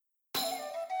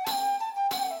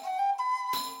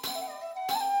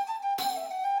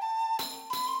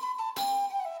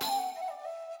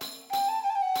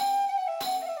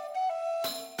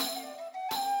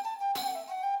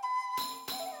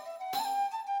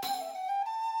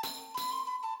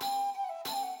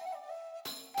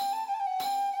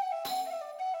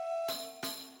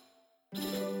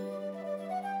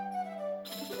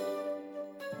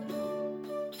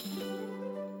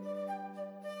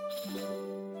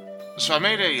So I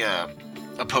made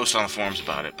a post on the forums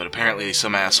about it, but apparently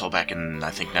some asshole back in,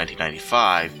 I think,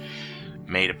 1995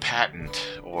 made a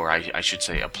patent, or I should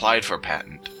say applied for a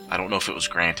patent. I don't know if it was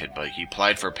granted, but he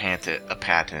applied for a patent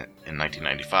in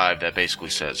 1995 that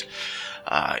basically says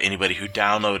anybody who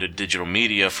downloaded digital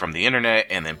media from the internet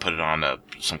and then put it on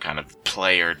some kind of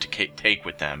player to take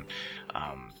with them,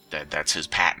 that's his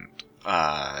patent.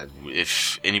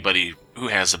 If anybody who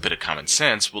has a bit of common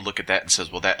sense will look at that and says,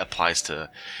 well, that applies to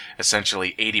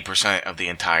essentially 80% of the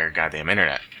entire goddamn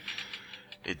internet.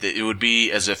 It would be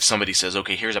as if somebody says,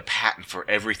 okay, here's a patent for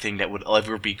everything that would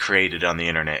ever be created on the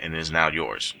internet and is now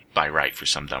yours by right for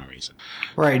some dumb reason.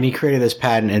 Right, and he created this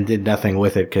patent and did nothing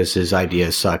with it because his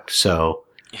idea sucked, so...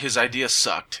 His idea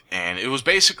sucked, and it was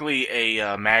basically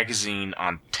a magazine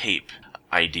on tape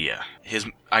idea. His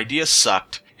idea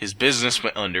sucked. His business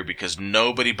went under because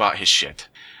nobody bought his shit.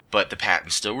 But the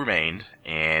patent still remained,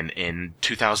 and in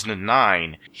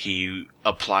 2009, he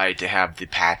applied to have the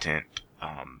patent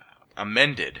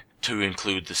amended to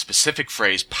include the specific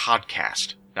phrase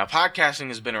podcast. Now, podcasting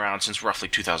has been around since roughly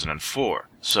 2004.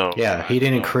 So yeah, he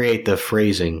didn't create the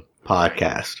phrasing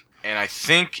podcast. And I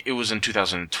think it was in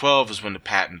 2012 is when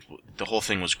the whole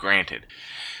thing was granted.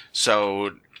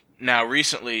 So now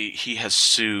recently he has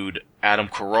sued Adam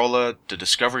Carolla, the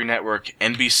Discovery Network,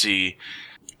 NBC,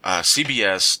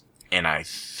 CBS, and I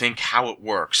think How It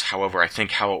Works. However, I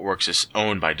think How It Works is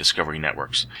owned by Discovery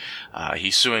Networks.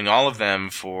 He's suing all of them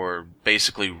for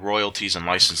basically royalties and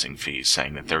licensing fees,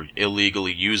 saying that they're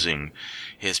illegally using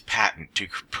his patent to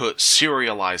put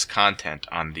serialized content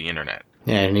on the internet.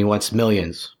 Yeah, and he wants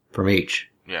millions from each.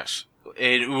 Yes.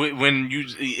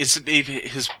 His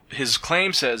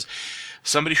claim says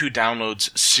somebody who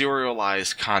downloads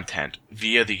serialized content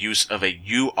via the use of a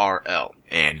URL.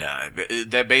 And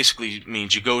that basically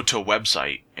means you go to a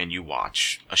website and you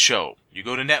watch a show. You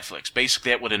go to Netflix.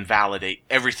 Basically, that would invalidate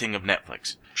everything of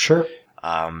Netflix. Sure.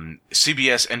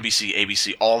 CBS, NBC,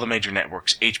 ABC, all the major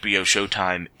networks, HBO,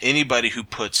 Showtime, anybody who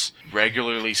puts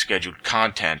regularly scheduled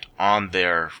content on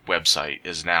their website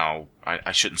is now,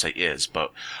 I shouldn't say is,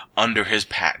 but under his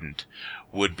patent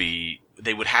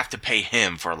they would have to pay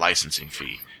him for a licensing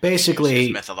fee. Basically,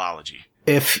 his methodology.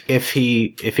 If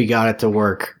he got it to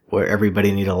work where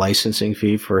everybody need a licensing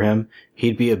fee for him,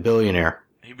 he'd be a billionaire.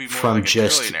 He'd be more like a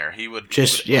trillionaire. He would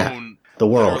own the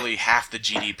world. Literally half the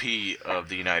GDP of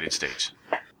the United States.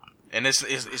 And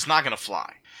it's not going to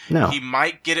fly. No. He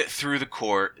might get it through the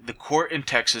court. The court in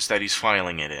Texas that he's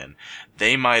filing it in,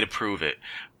 they might approve it.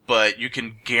 But you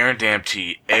can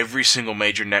guarantee every single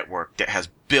major network that has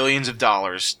billions of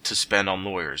dollars to spend on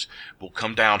lawyers will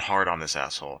come down hard on this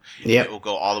asshole. Yep. It will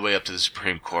go all the way up to the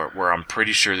Supreme Court, where I'm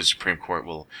pretty sure the Supreme Court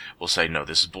will say, no,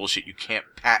 this is bullshit. You can't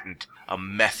patent a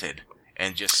method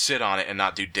and just sit on it and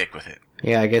not do dick with it.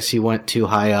 Yeah, I guess he went too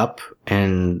high up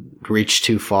and reached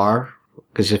too far.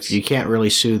 Because if you can't really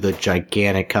sue the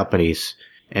gigantic companies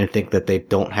and think that they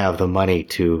don't have the money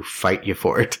to fight you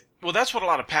for it. Well, that's what a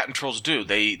lot of patent trolls do.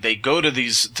 They go to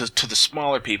to the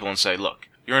smaller people and say, look,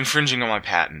 you're infringing on my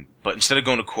patent, but instead of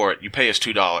going to court, you pay us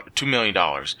 $2 million,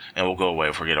 and we'll go away.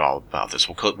 We'll forget all about this.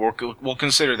 We'll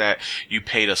consider that you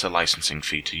paid us a licensing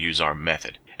fee to use our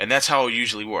method. And that's how it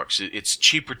usually works. It's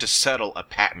cheaper to settle a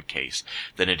patent case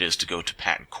than it is to go to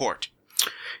patent court.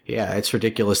 Yeah, it's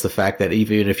ridiculous the fact that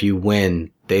even if you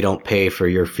win, they don't pay for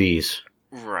your fees.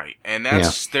 Right. And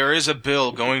there is a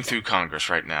bill going through Congress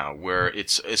right now where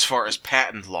it's, as far as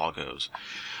patent law goes,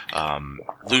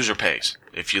 loser pays.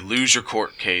 If you lose your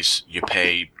court case, you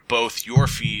pay both your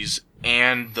fees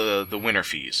and the winner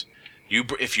fees.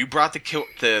 If you brought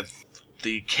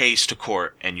the case to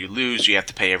court and you lose, you have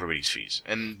to pay everybody's fees.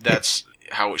 And that's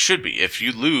how it should be. If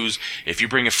you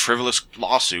bring a frivolous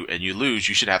lawsuit and you lose,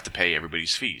 you should have to pay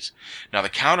everybody's fees. Now, the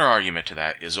counter argument to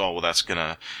that is, well, that's going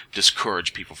to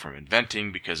discourage people from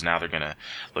inventing because now they're going to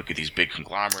look at these big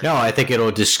conglomerates. No, I think it'll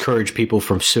discourage people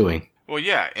from suing. Well,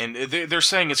 yeah, and they're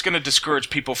saying it's going to discourage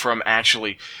people from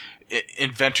actually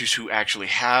inventors who actually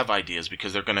have ideas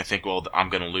because they're going to think, well, I'm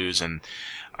going to lose and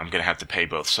I'm going to have to pay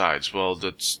both sides. Well,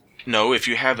 no, if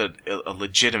you have a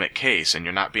legitimate case and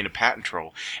you're not being a patent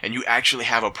troll and you actually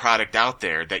have a product out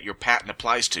there that your patent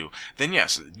applies to, then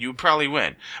yes, you would probably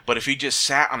win. But if you just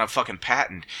sat on a fucking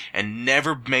patent and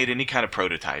never made any kind of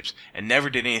prototypes and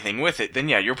never did anything with it, then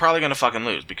yeah, you're probably going to fucking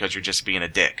lose because you're just being a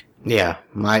dick. Yeah,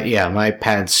 my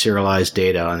patent's serialized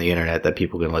data on the internet that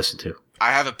people can listen to.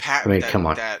 I have a patent come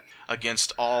on. that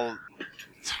against all...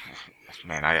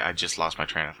 Man, I just lost my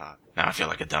train of thought. Now I feel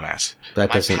like a dumbass.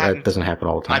 That doesn't happen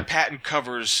all the time. My patent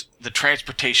covers the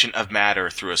transportation of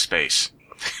matter through a space.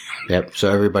 Yep.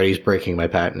 So everybody's breaking my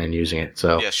patent and using it.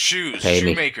 So yes,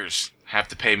 shoemakers have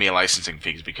to pay me a licensing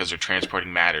fees because they're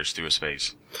transporting matters through a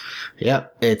space. Yeah,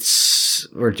 it's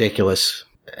ridiculous.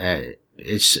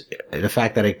 It's the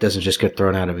fact that it doesn't just get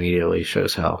thrown out immediately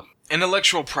shows how.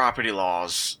 Intellectual property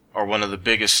laws are one of the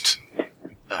biggest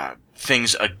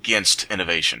things against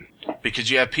innovation.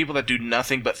 Because you have people that do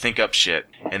nothing but think up shit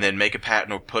and then make a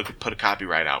patent or put a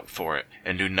copyright out for it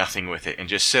and do nothing with it and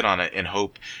just sit on it and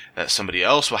hope that somebody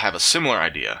else will have a similar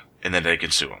idea and then they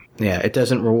can sue them. Yeah, it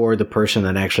doesn't reward the person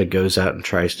that actually goes out and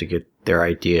tries to get their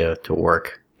idea to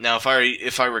work. Now,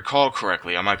 if I recall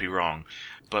correctly, I might be wrong,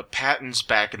 but patents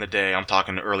back in the day, I'm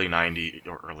talking early 1900s,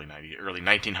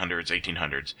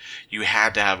 1800s, you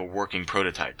had to have a working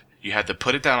prototype. You had to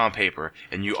put it down on paper,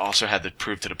 and you also had to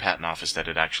prove to the patent office that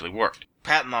it actually worked.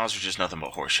 Patent laws are just nothing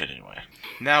but horseshit anyway.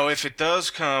 Now, if it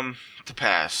does come to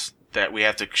pass that we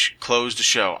have to close the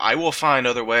show, I will find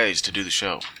other ways to do the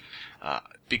show.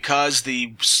 Because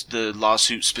the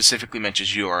lawsuit specifically mentions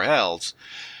URLs,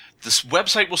 this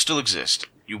website will still exist.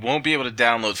 You won't be able to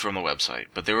download from the website,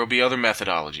 but there will be other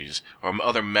methodologies or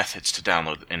other methods to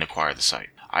download and acquire the site.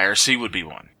 IRC would be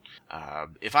one.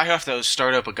 If I have to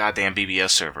start up a goddamn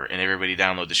BBS server and everybody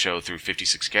download the show through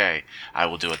 56K, I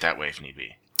will do it that way if need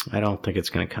be. I don't think it's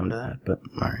going to come to that, but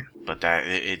alright. But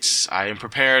I am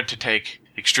prepared to take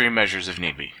extreme measures if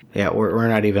need be. Yeah, we're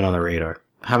not even on the radar.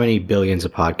 How many billions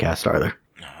of podcasts are there?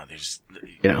 There's,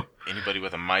 anybody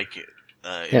with a mic,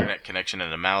 internet connection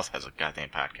and a mouth has a goddamn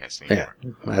podcast anymore.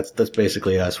 Yeah, that's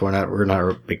basically us. We're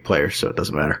not big players, so it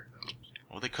doesn't matter.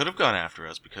 Well, they could have gone after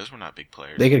us because we're not big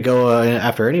players. They could go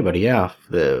after anybody, yeah.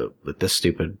 With this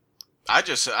stupid.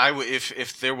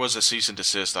 If there was a cease and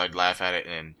desist, I'd laugh at it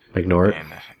and ignore it.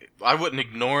 And I wouldn't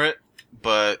ignore it,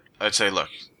 but I'd say, look,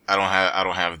 I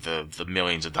don't have the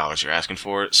millions of dollars you're asking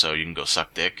for it, so you can go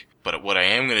suck dick. But what I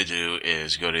am going to do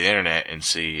is go to the internet and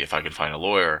see if I can find a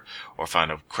lawyer or find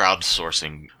a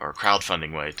crowdsourcing or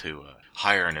crowdfunding way to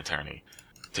hire an attorney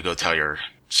to go tell your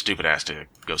stupid ass to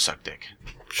go suck dick.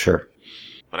 Sure.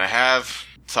 But I have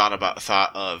thought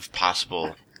of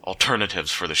possible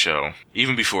alternatives for the show,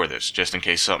 even before this, just in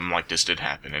case something like this did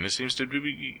happen, and it seems to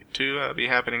be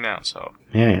happening now. So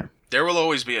yeah, there will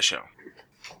always be a show.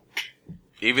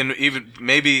 Even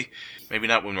maybe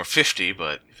not when we're 50,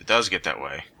 but if it does get that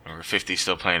way, when we're 50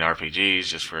 still playing RPGs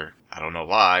just for I don't know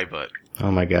why, but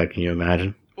oh my god, can you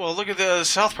imagine? Well, look at the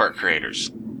South Park creators.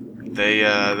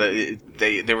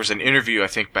 There was an interview, I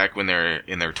think, back when they're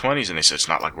in their 20s, and they said it's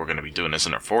not like we're going to be doing this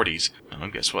in our 40s. Well,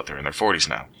 guess what? They're in their 40s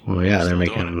now. Well, yeah, they're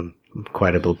making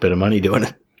quite a bit of money doing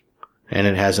it. And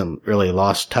it hasn't really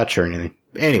lost touch or anything.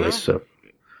 Anyways, so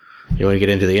you want to get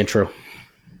into the intro?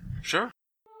 Sure.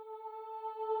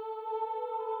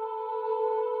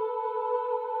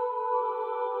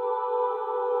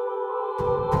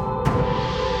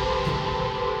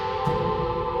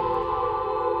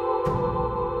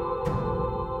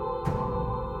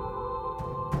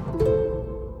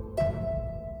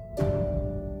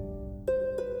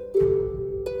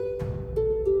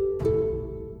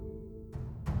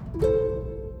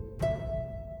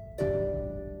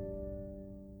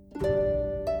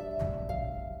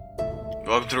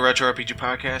 Welcome to the Retro RPG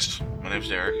Podcast. My name's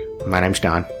Derek. My name's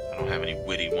Don. I don't have any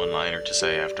witty one-liner to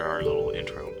say after our little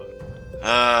intro, but...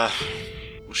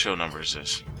 what show number is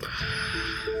this?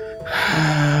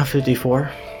 54.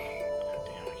 Damn, I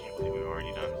can't believe we've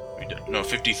already done... No,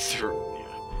 53...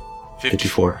 Yeah.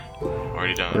 54.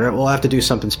 Already done. We'll have to do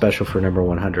something special for number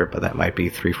 100, but that might be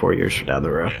 3-4 years from down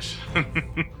the road. Yes.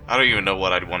 I don't even know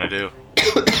what I'd want to do.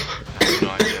 I have no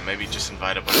idea. Maybe just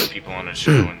invite a bunch of people on the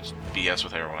show and BS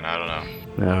with everyone. I don't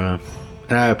know.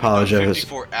 And I apologize.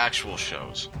 54 actual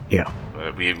shows. Yeah.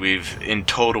 But in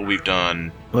total we've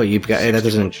done. Well, you've got that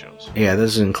doesn't. Shows. Yeah, that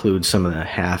doesn't include some of the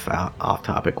half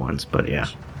off-topic ones, but yeah.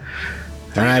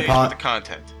 And I apologize. The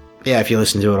content. Yeah, if you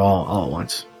listen to it all at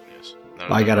once. Yes.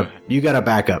 You got a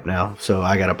backup now, so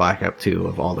I got a backup too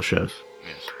of all the shows.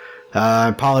 Yes. I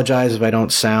apologize if I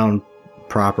don't sound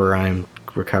proper. I'm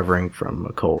recovering from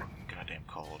a cold. Goddamn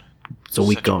cold. It's a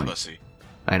week going. Pussy.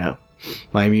 I know.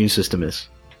 My immune system is.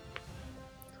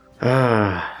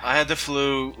 I had the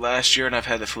flu last year and I've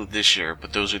had the flu this year,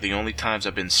 but those are the only times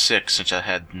I've been sick since I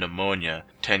had pneumonia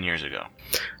 10 years ago.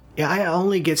 Yeah, I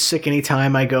only get sick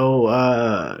anytime I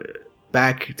go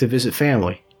back to visit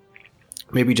family.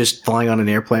 Maybe just flying on an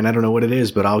airplane. I don't know what it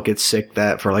is, but I'll get sick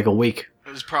for like a week.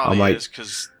 It probably is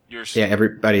because you're sick. Yeah,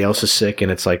 everybody else is sick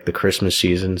and it's like the Christmas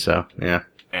season, so yeah.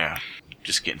 Yeah.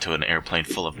 Just get into an airplane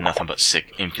full of nothing but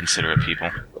sick, inconsiderate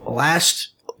people. Last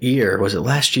year,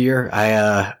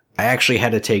 I actually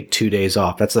had to take 2 days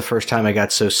off. That's the first time I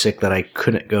got so sick that I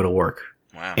couldn't go to work.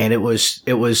 Wow. And it was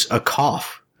a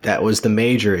cough. That was the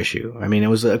major issue. I mean, it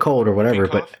was a cold or whatever,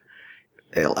 but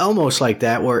almost like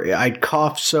that, where I'd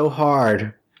cough so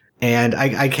hard, and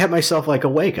I kept myself like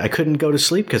awake. I couldn't go to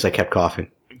sleep because I kept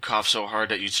coughing. Cough so hard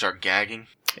that you'd start gagging?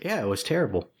 Yeah, it was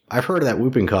terrible. I've heard of that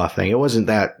whooping cough thing. It wasn't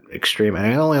that extreme, and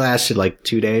it only lasted like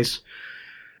 2 days.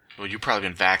 Well, you've probably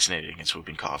been vaccinated against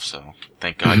whooping cough, so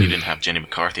thank God you didn't have Jenny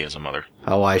McCarthy as a mother.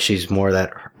 Oh, why? She's more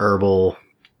that herbal...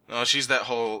 No, she's that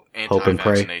whole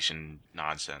anti-vaccination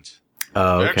nonsense.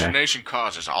 Oh, okay. Vaccination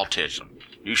causes autism.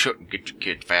 You shouldn't get your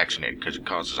kid vaccinated because it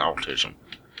causes autism.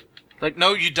 Like,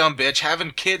 no, you dumb bitch.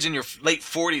 Having kids in your late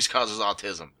 40s causes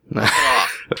autism. Knock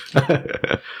it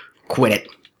off. Quit it.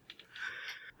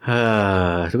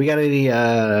 Do we got any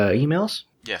emails?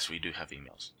 Yes, we do have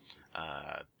emails.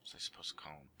 Was I supposed to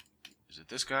call him? Is it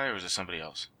this guy or is it somebody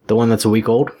else? The one that's a week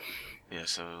old? Yeah,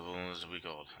 so the one that's a week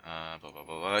old. Blah, blah, blah,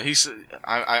 blah.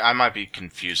 I might be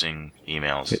confusing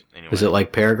emails. Anyway. Is it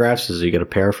like paragraphs? Is he going to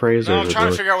paraphrase? No, or I'm trying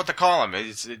to figure out what to call him.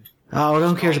 Oh, no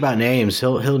one cares about names.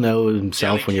 He'll know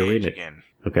himself Jelly when you Cage read it. again.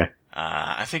 Okay.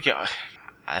 I think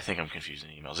I'm confusing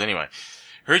emails. Anyway,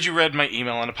 heard you read my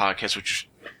email on the podcast, which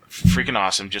is freaking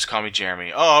awesome. Just call me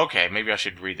Jeremy. Oh, okay. Maybe I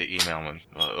should read the email.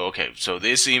 Okay, so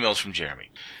this email's from Jeremy.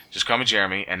 Just call me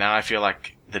Jeremy, and now I feel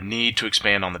like the need to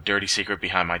expand on the dirty secret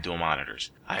behind my dual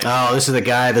monitors. This is the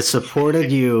guy that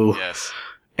supported you. Yes.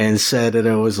 And said that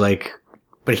it was like,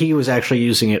 but he was actually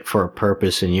using it for a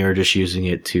purpose, and you're just using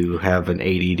it to have an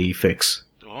ADD fix.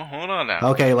 Well, hold on now.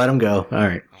 Okay, let him go. All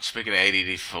right. Speaking of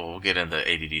ADD, we'll get into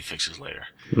ADD fixes later.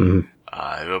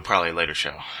 Mm-hmm. We'll probably later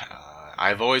show.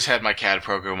 I've always had my CAD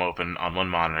program open on one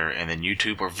monitor, and then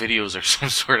YouTube or videos or some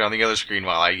sort on the other screen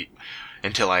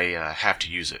until I have to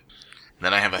use it. And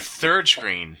then I have a third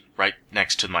screen right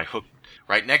next to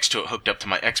it, hooked up to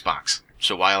my Xbox.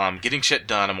 So while I'm getting shit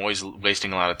done, I'm always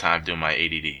wasting a lot of time doing my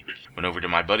ADD. Went over to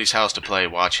my buddy's house to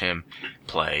watch him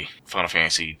play Final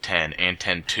Fantasy X and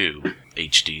X-2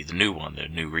 HD, the new one, the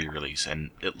new re-release,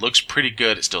 and it looks pretty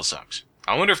good. It still sucks.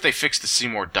 I wonder if they fixed the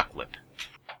Seymour ducklet.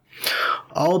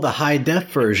 Oh, the high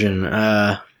def version.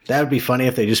 That would be funny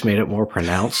if they just made it more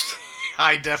pronounced.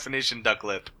 High definition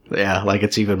ducklet. Yeah, like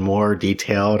it's even more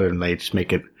detailed, and they just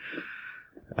make it.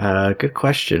 Good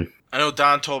question. I know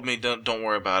Don told me don't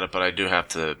worry about it, but I do have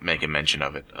to make a mention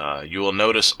of it. You will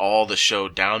notice all the show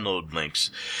download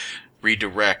links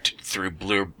redirect through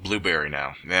Blueberry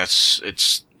now.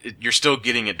 You're still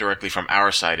getting it directly from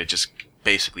our site. It just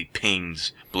basically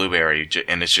pings Blueberry,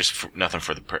 and it's just nothing.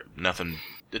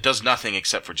 It does nothing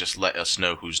except for just let us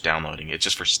know who's downloading it. It's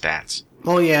just for stats.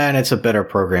 Oh yeah, and it's a better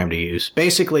program to use.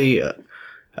 Basically,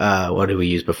 what did we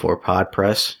use before?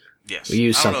 PodPress? Yes. We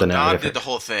used something else. Don did the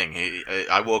whole thing.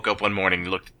 I woke up one morning,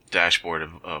 looked at the dashboard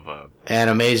and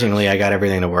amazingly, I got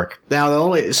everything to work.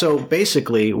 Now, so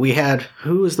basically, we had,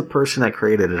 who was the person that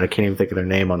created it? I can't even think of their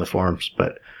name on the forums,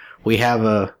 but we have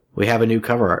a new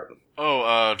cover art.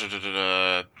 Oh,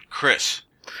 Chris.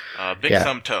 Big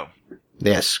Thumb Toe.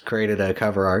 Yes, created a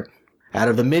cover art. Out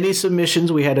of the many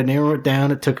submissions, we had to narrow it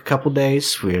down. It took a couple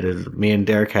days. Me and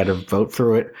Derek had to vote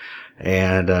through it,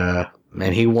 and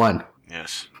he won.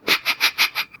 Yes.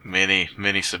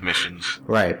 Many submissions.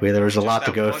 Right. There was a lot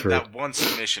to go through. That one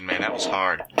submission, man, that was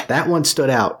hard. That one stood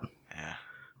out. Yeah.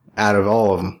 Out of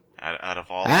all of them. Out of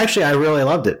all. Actually, I really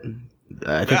loved it.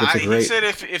 I think it's a great. He said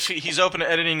if he's open to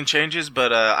editing and changes,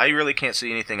 but I really can't see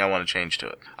anything I want to change to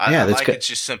it. It's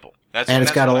just simple.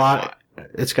 It's got a lot.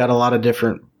 It's got a lot of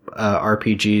different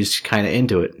RPGs kind of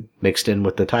into it, mixed in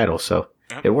with the title, so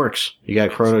it works. You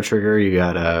got Chrono Trigger, you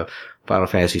got Final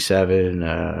Fantasy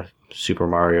VII, Super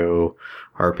Mario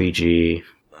RPG,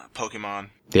 Pokemon.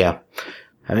 Yeah,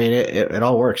 I mean it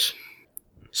all works.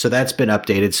 So that's been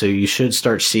updated. So you should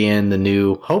start seeing the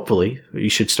new. Hopefully, you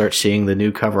should start seeing the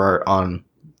new cover art on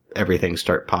everything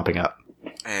start popping up.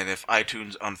 And if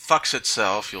iTunes unfucks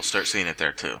itself, you'll start seeing it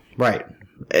there too. Right.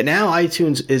 And now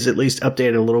iTunes is at least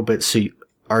updated a little bit, so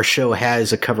our show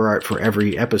has a cover art for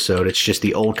every episode. It's just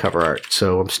the old cover art.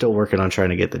 So I'm still working on trying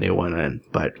to get the new one in,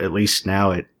 but at least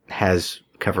now it has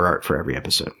cover art for every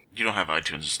episode. You don't have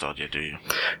iTunes installed yet, do you?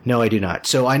 No, I do not.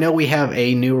 So I know we have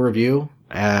a new review,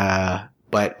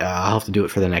 but I'll have to do it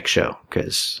for the next show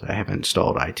because I haven't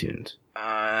installed iTunes.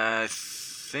 I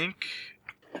think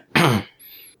I'm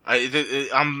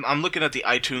looking at the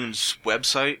iTunes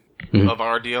website of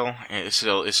our deal, and it's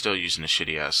still using a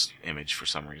shitty ass image for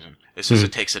some reason. It says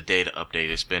it takes a day to update.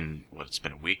 It's been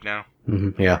a week now.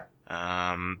 Mm-hmm. Yeah.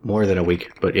 More than a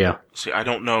week, but yeah. See, I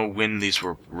don't know when these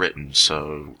were written,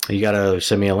 so you gotta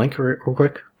send me a link real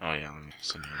quick. Oh yeah, let me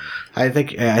send you a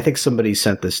link. I think somebody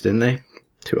sent this, didn't they,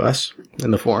 to us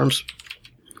in the forums,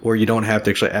 where you don't have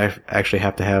to actually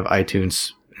have to have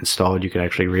iTunes installed. You can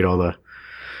actually read all the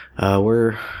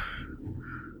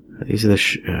these are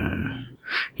the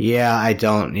Yeah, I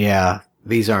don't. Yeah,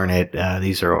 these aren't it.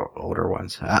 These are older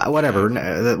ones. Whatever.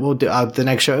 We'll do the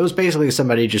next show. It was basically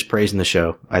somebody just praising the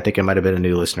show. I think it might have been a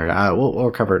new listener.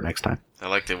 We'll cover it next time. I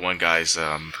like that one guy's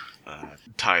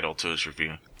title to his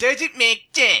review. Does it make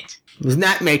sense? Does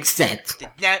not make sense. Does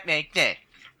not make sense.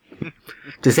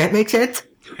 Does that make sense?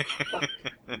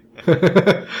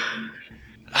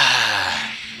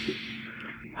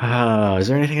 Is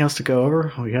there anything else to go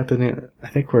over? We got I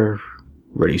think we're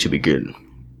ready to begin.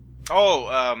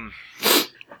 Oh,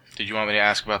 did you want me to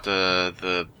ask about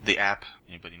the app?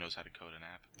 Anybody knows how to code an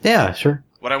app? Yeah, sure.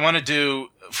 What I want to do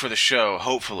for the show,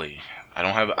 hopefully,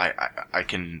 I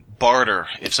can barter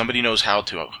if somebody knows how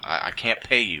to. I can't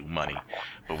pay you money,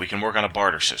 but we can work on a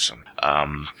barter system.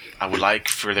 I would like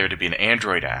for there to be an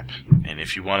Android app, and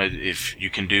if you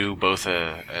can do both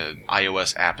a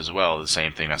iOS app as well, the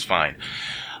same thing, that's fine.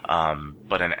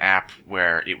 But an app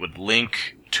where it would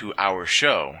link to our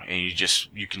show, and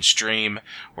you can stream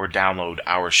or download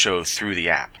our show through the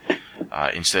app,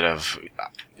 instead of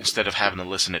having to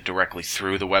listen it directly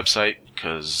through the website,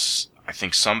 because I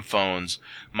think some phones,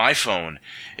 my phone,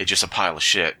 it's just a pile of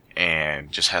shit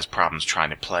and just has problems trying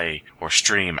to play or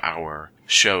stream our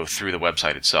show through the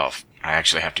website itself. I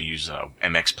actually have to use a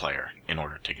MX player in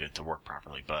order to get it to work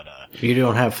properly. But you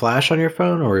don't have Flash on your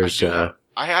phone, or is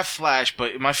I have Flash,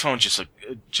 but my phone's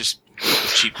just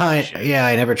cheap. Yeah,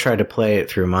 I never tried to play it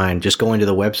through mine. Just go into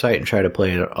the website and try to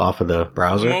play it off of the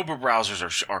browser. The mobile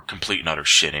browsers are complete and utter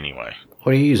shit anyway.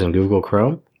 What are you using? Google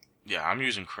Chrome? Yeah, I'm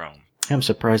using Chrome. I'm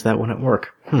surprised that wouldn't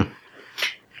work.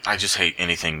 I just hate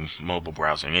anything mobile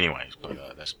browsing anyways, but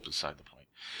that's beside the point.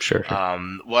 Sure.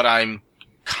 What I'm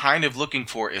kind of looking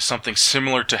for is something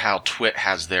similar to how Twit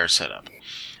has their setup.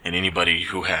 And anybody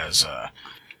who has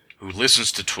who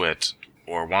listens to Twit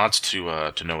or wants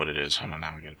to know what it is, hold on,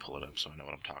 now I gotta pull it up so I know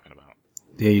what I'm talking about.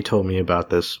 Yeah, you told me about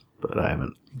this, but I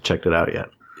haven't checked it out yet.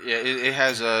 Yeah, it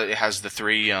has the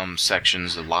three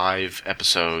sections: the live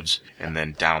episodes and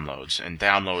then downloads. And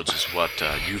downloads is what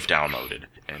you've downloaded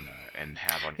and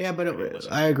have on. Yeah,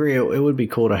 but I agree. It would be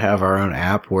cool to have our own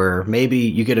app where maybe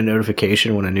you get a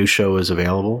notification when a new show is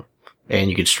available, and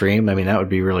you could stream. I mean, that would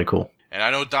be really cool. And I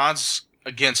know Don's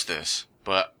against this,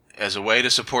 but as a way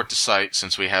to support the site,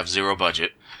 since we have zero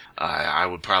budget, I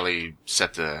would probably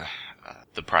set the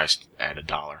price at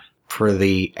 $1 for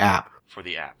the app. For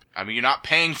the app. I mean, you're not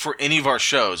paying for any of our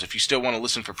shows. If you still want to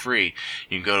listen for free,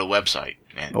 you can go to the website.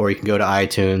 Or you can go to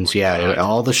iTunes. Yeah,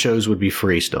 all the shows would be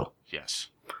free still. Yes.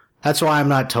 That's why I'm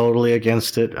not totally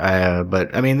against it.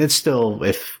 But, I mean, it's still,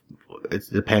 it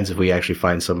depends if we actually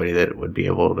find somebody that would be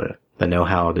able to know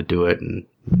how to do it and,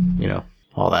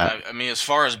 all that. I mean, as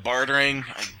far as bartering,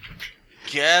 I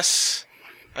guess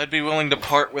I'd be willing to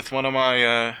part with one of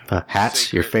my...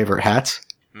 hats? Your favorite hats?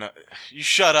 No, you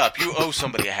shut up. You owe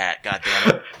somebody a hat,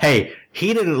 goddammit. Hey,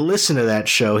 he didn't listen to that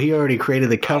show. He already created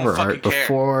the cover art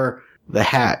before the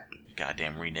hat.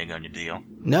 Goddamn renege on your deal.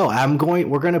 No,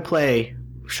 we're going to play,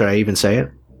 should I even say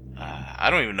it? I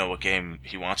don't even know what game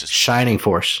he wants us to Shining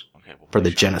Force. Okay, for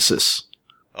the Genesis.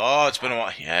 Oh, it's been a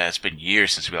while. Yeah, it's been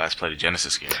years since we last played a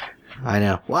Genesis game. I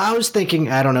know. Well, I was thinking,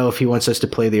 I don't know if he wants us to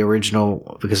play the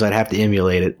original because I'd have to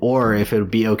emulate it, or if it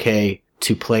would be okay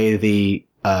to play the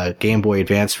Game Boy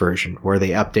Advance version where they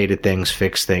updated things,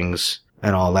 fixed things,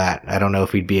 and all that. I don't know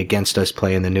if he'd be against us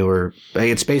playing the newer.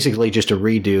 It's basically just a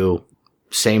redo,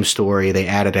 same story. They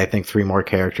added, I think, 3 more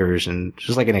characters and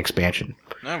just like an expansion.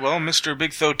 Well, Mr.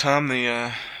 Big Throat Tom,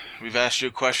 we've asked you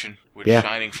a question. Which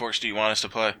Shining Force do you want us to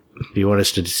play? Do you want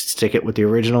us to stick it with the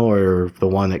original or the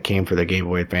one that came for the Game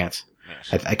Boy Advance?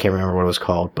 Yes. I can't remember what it was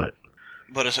called, but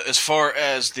as far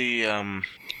as the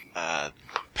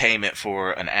payment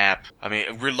for an app, I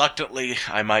mean, reluctantly,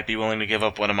 I might be willing to give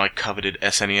up one of my coveted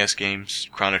SNES games,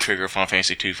 Chrono Trigger, Final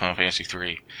Fantasy 2, Final Fantasy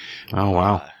 3. Oh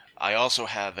wow! I also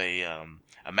have a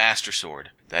Master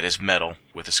Sword that is metal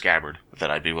with a scabbard that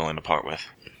I'd be willing to part with.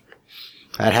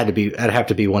 That'd have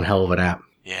to be one hell of an app.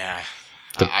 Yeah.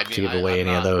 To give away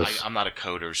any of those. I'm not a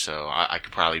coder, so I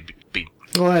could probably be.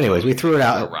 Well, anyways, we threw it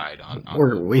out.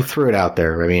 We threw it out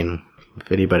there. I mean,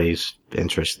 if anybody's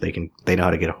interested, they know how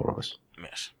to get a hold of us.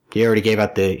 Yes. You already gave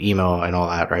out the email and all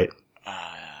that, right?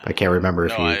 I can't remember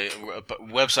if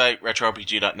website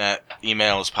retrorpg.net.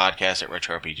 Email is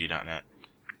podcast@retrorpg.net.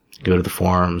 Go to the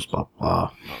forums, blah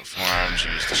blah. Forums.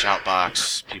 Use the shout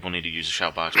box. People need to use the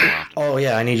shout box more often. Oh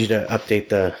yeah, I need you to update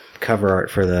the cover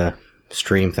art for the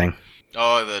stream thing.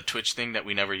 Oh, the Twitch thing that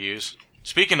we never use.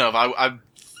 Speaking of, I'm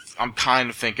kind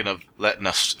of thinking of letting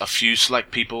a few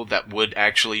select people that would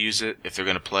actually use it, if they're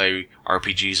going to play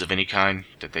RPGs of any kind,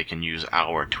 that they can use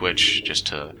our Twitch just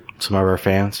to... Some of our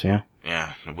fans, yeah.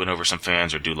 Yeah, win over some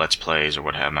fans or do Let's Plays or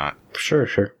what have not. Sure.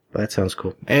 That sounds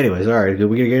cool. Anyways, all right. Did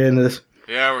we get into this?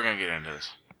 Yeah, we're going to get into this.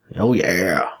 Oh,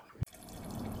 yeah.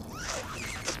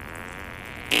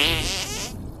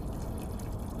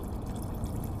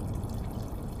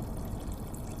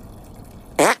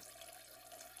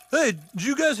 Hey, did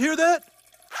you guys hear that?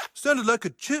 Sounded like a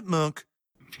chipmunk.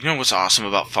 You know what's awesome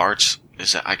about farts?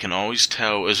 Is that I can always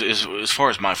tell, as far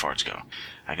as my farts go,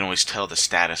 I can always tell the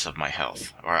status of my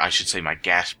health. Or I should say my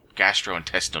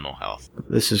gastrointestinal health.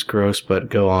 This is gross, but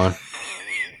go on.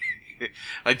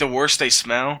 Like, the worse they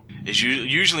smell is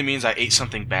usually means I ate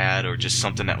something bad or just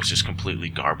something that was just completely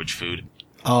garbage food.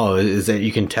 Oh, is that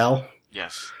you can tell?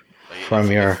 Yes.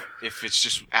 From your... If it's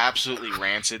just absolutely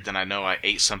rancid, then I know I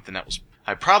ate something that was...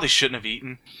 I probably shouldn't have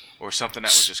eaten, or something that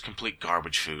was just complete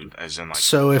garbage food, as in like...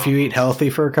 So if you eat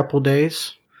healthy for a couple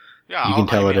days, yeah, you can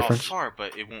tell the difference? I'll fart,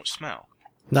 but it won't smell.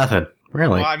 Nothing.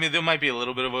 Really? Well, I mean, there might be a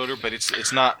little bit of odor, but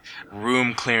it's not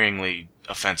room-clearingly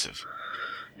offensive.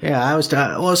 Yeah, I was...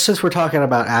 well, since we're talking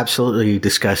about absolutely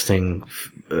disgusting,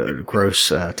 gross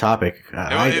topic...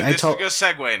 this is going to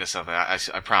segue into something, I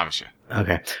promise you.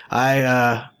 Okay.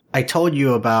 I told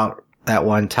you about that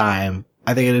one time.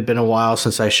 I think it had been a while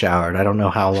since I showered. I don't know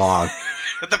how long.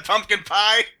 The pumpkin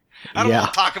pie? I don't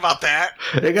want to talk about that.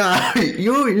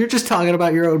 You're just talking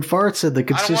about your own farts and the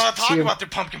consistency. I don't want to talk about the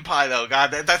pumpkin pie, though.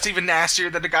 God, that's even nastier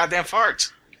than the goddamn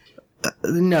farts.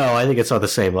 No, I think it's on the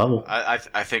same level.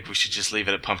 I think we should just leave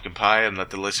it at pumpkin pie and let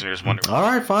the listeners wonder. All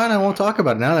right, fine. I won't talk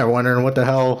about it. Now they're wondering what the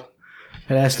hell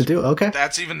it has to do. Okay.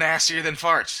 That's even nastier than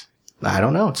farts. I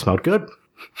don't know. It smelled good.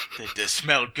 It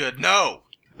smelled good. No.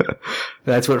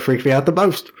 That's what freaked me out the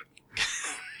most.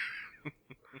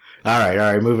 All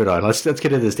right, moving on. Let's get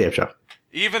into this damn show.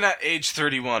 Even at age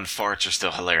 31, farts are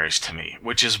still hilarious to me,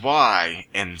 which is why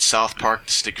in South Park: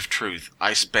 The Stick of Truth,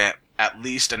 I spent at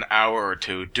least an hour or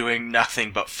two doing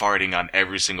nothing but farting on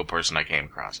every single person I came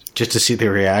across. Just to see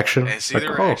the reaction? And see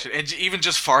the reaction. And even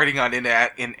just farting on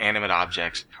inanimate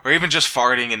objects, or even just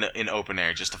farting in open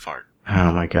air, just to fart.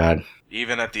 Oh my god.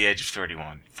 Even at the age of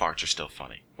 31, farts are still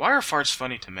funny. Why are farts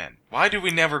funny to men? Why do we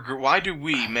men never grew out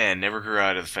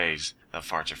of the phase that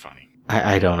farts are funny?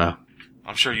 I don't know.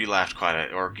 I'm sure you laughed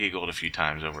or giggled a few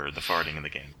times over the farting in the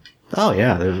game. Oh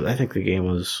yeah, I think the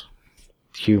game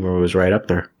humor was right up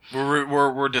there.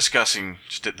 We're discussing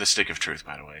the Stick of Truth,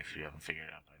 by the way, if you haven't figured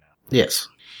it out by now. Yes.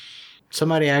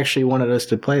 Somebody actually wanted us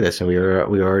to play this, and we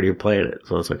already played it,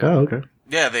 so it's like, oh, okay.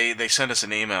 Yeah, they sent us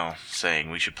an email saying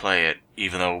we should play it,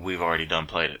 even though we've already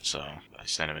played it, so I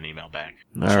sent him an email back.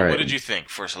 All right. What did you think?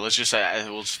 First, let's just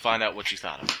we'll just find out what you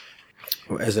thought of it.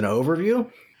 As an overview?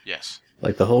 Yes.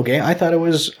 Like the whole game? I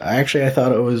was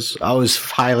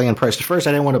highly impressed. At first,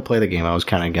 I didn't want to play the game. I was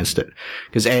kind of against it.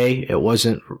 Because it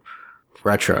wasn't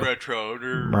retro.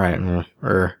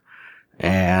 Right.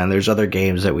 And there's other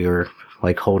games that we were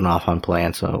like holding off on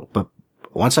playing, but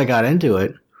once I got into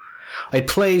it, it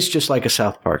plays just like a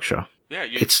South Park show. Yeah,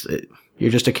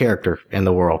 you're just a character in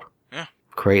the world. Yeah,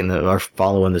 creating or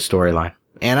following the storyline.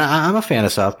 And I'm a fan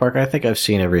of South Park. I think I've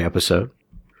seen every episode,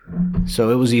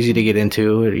 so it was easy to get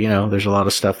into. You know, there's a lot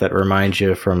of stuff that reminds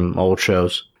you from old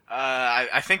shows.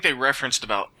 I think they referenced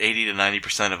about 80 to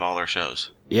 90% of all their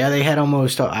shows. Yeah, they had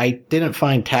almost. I didn't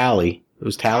find Tally.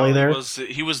 Was Tally there?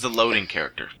 He was the loading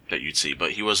character that you'd see,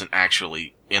 but he wasn't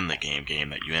actually in the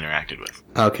game that you interacted with.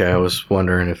 Okay, I was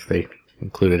wondering if they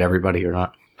included everybody or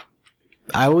not.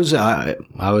 I was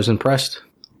impressed.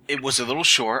 It was a little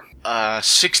short.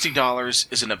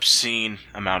 $60 is an obscene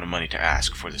amount of money to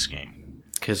ask for this game.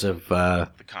 Because of the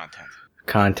content.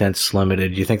 Content's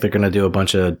limited. You think they're going to do a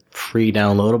bunch of free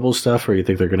downloadable stuff, or you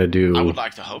think they're going to do... I would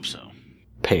like to hope so.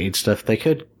 Paid stuff? They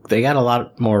got a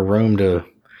lot more room to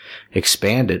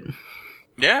expand it.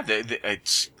 Yeah,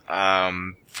 it's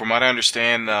from what I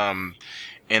understand,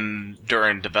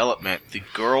 during development, the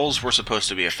girls were supposed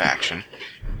to be a faction.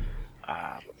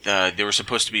 There was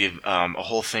supposed to be a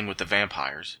whole thing with the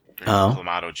vampires,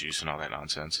 Clamato juice and all that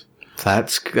nonsense.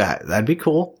 That'd be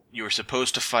cool. You were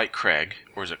supposed to fight Craig,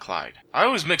 or is it Clyde? I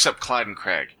always mix up Clyde and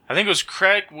Craig. I think it was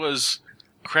Craig.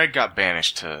 Craig got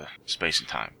banished to space and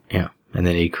time. Yeah, and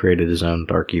then he created his own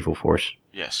dark evil force.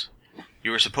 Yes.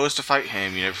 You were supposed to fight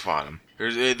him. You never fought him.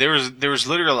 There was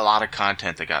literally a lot of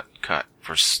content that got cut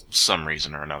for some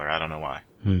reason or another. I don't know why.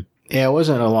 Yeah, it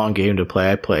wasn't a long game to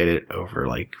play. I played it over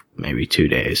like maybe 2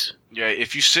 days. Yeah,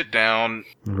 if you sit down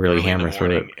really hammer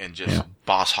through it and just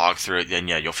boss hog through it, then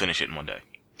you'll finish it in one day.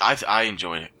 I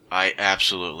enjoyed it. I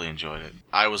absolutely enjoyed it.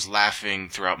 I was laughing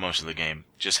throughout most of the game,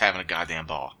 just having a goddamn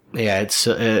ball. Yeah,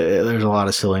 there's a lot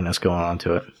of silliness going on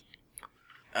to it.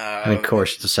 And of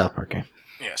course, it's a South Park game.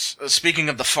 Yes. Speaking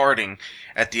of the farting,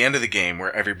 at the end of the game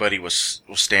where everybody was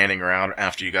standing around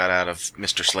after you got out of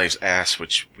Mr. Slave's ass,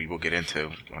 which we will get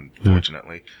into,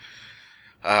 unfortunately,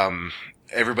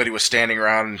 everybody was standing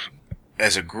around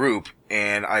as a group,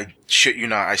 and I shit you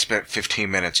not, I spent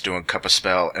 15 minutes doing Cup of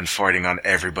Spell and farting on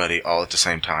everybody all at the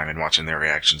same time and watching their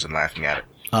reactions and laughing at it.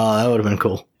 Oh, that would have been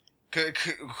cool.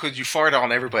 Could you fart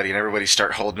on everybody and everybody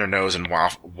start holding their nose and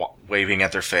waving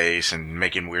at their face and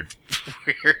making weird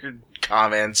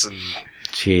comments and...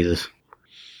 Jesus.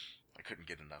 I couldn't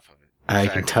get enough of it. I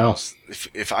can tell.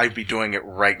 If I'd be doing it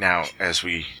right now as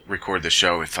we record the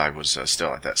show if I was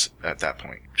still at that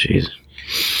point. Jeez.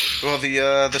 Well,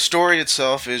 the story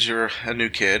itself is you're a new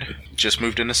kid, just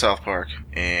moved into South Park,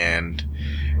 and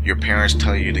your parents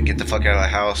tell you to get the fuck out of the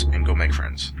house and go make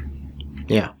friends.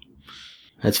 Yeah.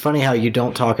 It's funny how you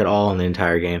don't talk at all in the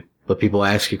entire game, but people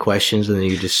ask you questions and then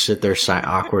you just sit there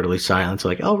awkwardly silent. It's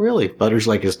like, oh really? Butters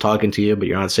is talking to you, but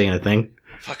you're not saying a thing.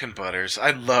 Fucking Butters.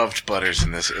 I loved Butters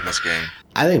in this game.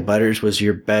 I think Butters was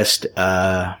your best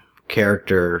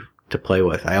character to play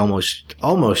with. I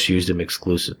almost used him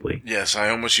exclusively. Yes, I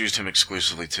almost used him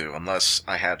exclusively too, unless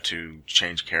I had to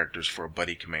change characters for a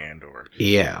buddy command or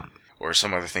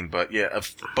some other thing. But yeah,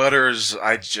 Butters,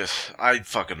 I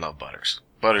fucking love Butters.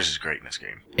 Butters is great in this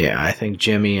game. Yeah, I think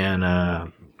Jimmy and I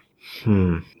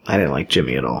didn't like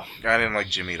Jimmy at all. I didn't like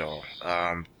Jimmy at all.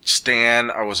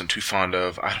 Stan, I wasn't too fond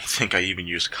of. I don't think I even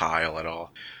used Kyle at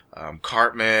all.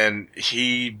 Cartman,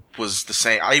 he was the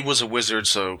same. I was a wizard,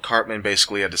 so Cartman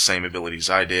basically had the same abilities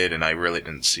I did, and I really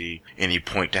didn't see any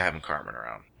point to having Cartman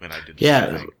around when I did the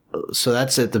same thing. So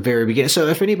that's at the very beginning. So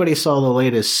if anybody saw the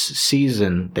latest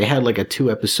season, they had like a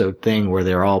 2-episode thing where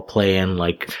they're all playing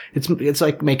like, it's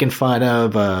like making fun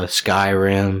of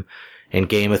Skyrim and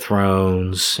Game of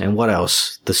Thrones and what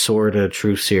else? The Sword of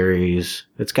Truth series.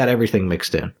 It's got everything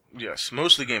mixed in. Yes,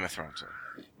 mostly Game of Thrones.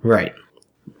 Right.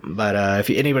 But if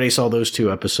anybody saw those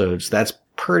 2 episodes, that's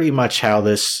pretty much how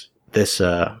this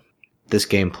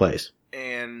game plays.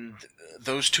 And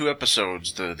those 2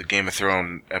 episodes, the Game of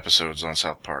Thrones episodes on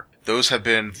South Park, those have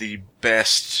been the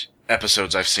best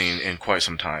episodes I've seen in quite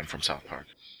some time from South Park.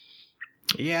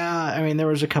 Yeah, I mean, there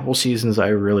was a couple seasons I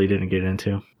really didn't get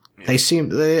into. Yeah.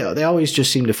 They always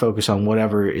just seem to focus on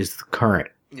whatever is current.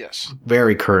 Yes.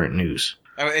 Very current news.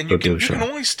 And you can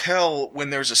always tell when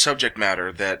there's a subject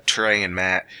matter that Trey and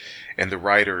Matt and the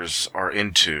writers are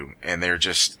into, and they're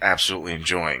just absolutely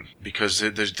enjoying, because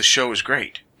the show is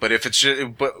great. But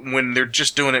but when they're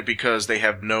just doing it because they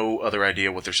have no other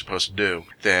idea what they're supposed to do,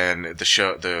 then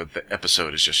the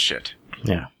episode is just shit.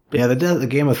 Yeah. Yeah, the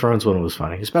Game of Thrones one was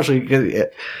funny, especially because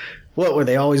what were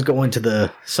they always going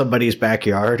to somebody's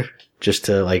backyard just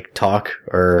to like talk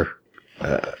or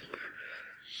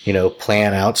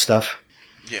plan out stuff.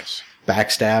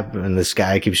 Backstab, and this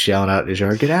guy keeps yelling out in his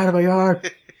yard, "Get out of my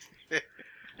yard!"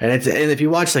 and if you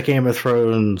watch the Game of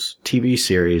Thrones TV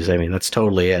series, I mean, that's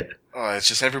totally it. Oh, it's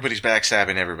just everybody's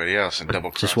backstabbing everybody else and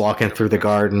double crossing. Just walking through the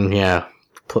garden,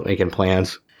 making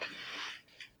plans.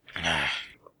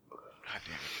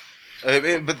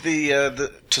 But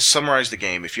to summarize the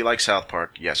game, if you like South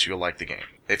Park, yes, you'll like the game.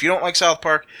 If you don't like South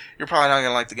Park, you're probably not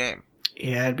gonna like the game.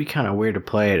 Yeah, it'd be kind of weird to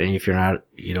play it, and if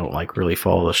you don't like really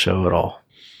follow the show at all.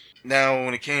 Now,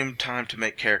 when it came time to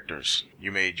make characters,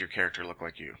 you made your character look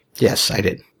like you. Yes, I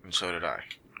did. And so did I.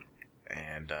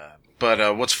 And,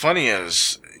 but what's funny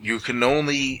is, you can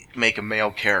only make a male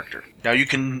character. Now you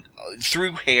can,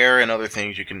 through hair and other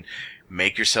things, you can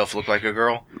make yourself look like a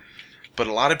girl. But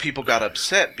a lot of people got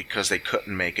upset because they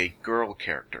couldn't make a girl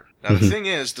character. Now the thing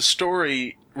is, the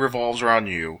story revolves around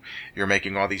you. You're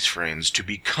making all these friends to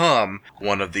become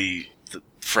one of the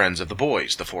friends of the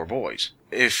boys, the 4 boys.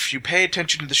 If you pay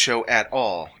attention to the show at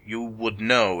all, you would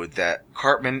know that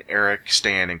Cartman, Eric,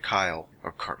 Stan, and Kyle,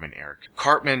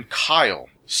 Cartman, Kyle,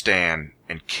 Stan,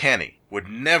 and Kenny would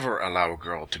never allow a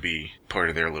girl to be part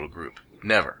of their little group.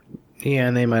 Never. Yeah,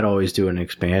 and they might always do an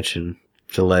expansion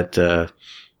to let, have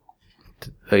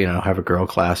a girl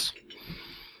class.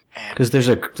 Because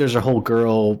there's a whole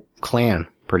girl clan,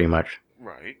 pretty much.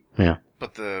 Right. Yeah.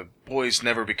 But the boys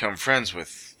never become friends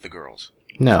with the girls.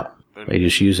 No, they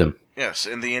just use them. Yes,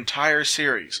 in the entire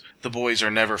series, the boys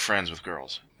are never friends with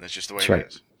girls. That's just the way it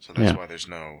is. So that's why there's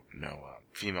no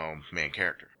female main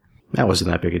character. That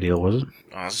wasn't that big a deal, was it?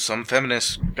 Some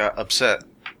feminists got upset.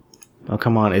 Oh,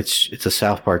 come on. It's a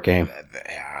South Park game.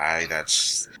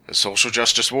 That's the social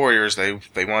justice warriors.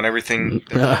 They want everything.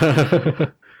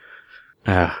 Yeah,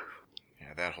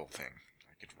 that whole thing.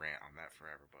 I could rant on that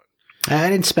forever, but I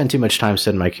didn't spend too much time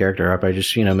setting my character up. I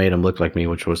just, made him look like me,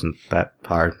 which wasn't that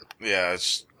hard. Yeah,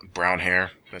 it's brown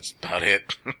hair. That's about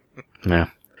it. Yeah.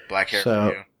 Black hair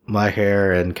for you. my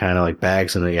hair and kind of like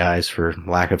bags in the eyes for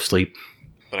lack of sleep.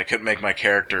 But I couldn't make my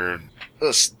character a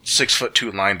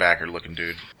 6'2" linebacker looking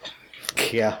dude.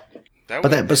 Yeah.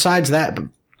 That Besides that,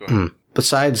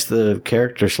 besides the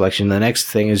character selection, the next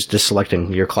thing is just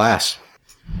selecting your class.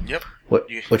 Yep.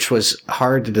 Which was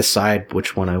hard to decide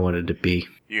which one I wanted to be.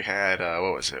 You had,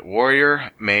 what was it?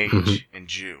 Warrior, Mage, and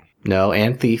Jew. No,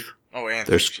 and Thief. Oh, and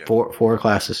There's Thief, four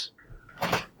classes.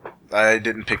 I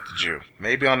didn't pick the Jew.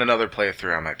 Maybe on another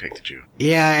playthrough I might pick the Jew.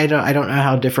 Yeah, I don't know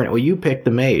how different. Well, you picked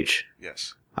the Mage.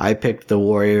 Yes. I picked the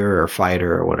Warrior or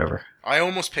Fighter or whatever. I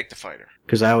almost picked the Fighter.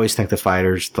 Because I always think the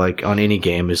Fighter's, like, on any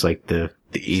game is, like, the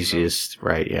easiest,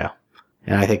 right, yeah.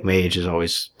 And I think Mage is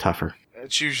always tougher.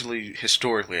 It's usually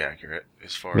historically accurate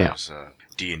as far as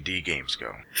D&D games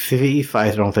go. Thief,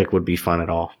 I don't think would be fun at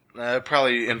all. It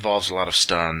probably involves a lot of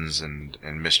stuns and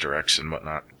misdirects and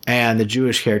whatnot. And the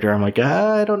Jewish character, I'm like,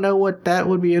 I don't know what that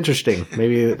would be interesting.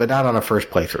 Maybe, but not on a first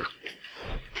playthrough.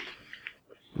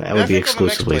 That would be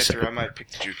exclusively second. I might pick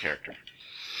the Jew character.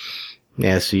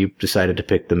 Yeah, so you decided to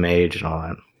pick the Mage and all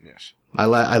that. Yes. I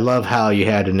love how you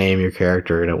had to name your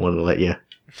character and it wouldn't let you.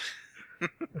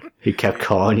 He kept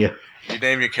calling you. You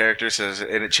name your character,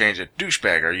 and it changed it.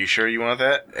 Douchebag, are you sure you want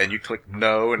that? And you click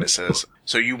no, and it says,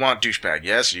 so you want douchebag,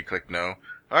 yes? You click no.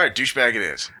 Alright, douchebag it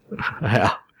is.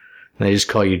 Yeah. And they just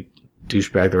call you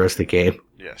douchebag the rest of the game.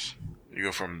 Yes. You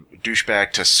go from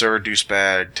douchebag to Sir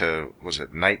Douchebag to, was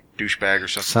it Knight Douchebag or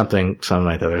something? Something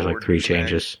like that. There's Lord like 3 douchebag.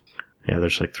 changes. Yeah,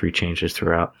 there's like 3 changes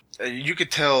throughout. You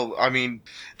could tell, I mean,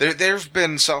 there've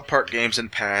been South Park games in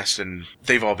the past, and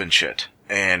they've all been shit.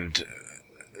 And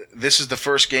this is the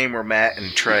first game where Matt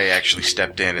and Trey actually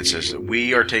stepped in and says,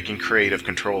 we are taking creative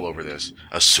control over this,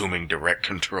 assuming direct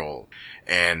control.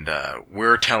 And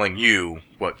we're telling you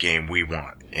what game we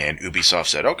want. And Ubisoft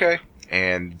said, okay.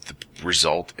 And the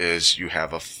result is you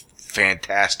have a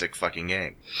fantastic fucking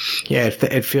game. Yeah,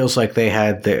 it feels like they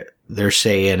had their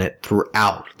say in it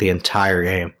throughout the entire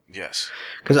game. Yes.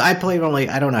 Because I played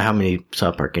I don't know how many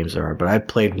South Park games there are, but I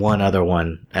played one other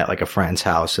one at like a friend's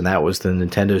house, and that was the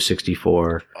Nintendo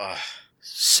 64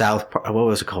 South Park, what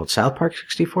was it called? South Park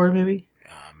 64 maybe?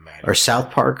 Or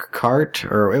South Park Kart?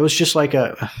 Or it was just like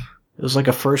it was like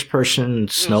a first person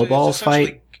snowball it was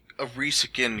fight. A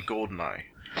Resekin GoldenEye.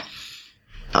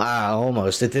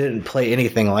 Almost. It didn't play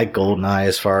anything like GoldenEye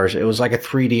as far as, it was like a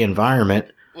 3D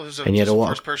environment. Well, it was and you had to walk.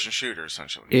 First-person shooter,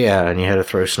 essentially. Yeah, and you had to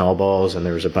throw snowballs, and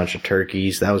there was a bunch of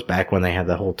turkeys. That was back when they had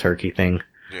the whole turkey thing.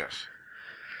 Yes.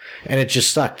 And it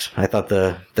just sucked. I thought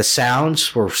the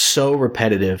sounds were so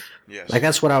repetitive. Yes. Like,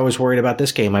 that's what I was worried about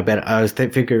this game. I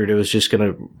figured it was just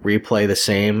going to replay the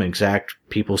same exact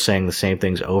people saying the same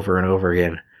things over and over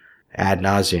again, ad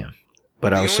nauseum.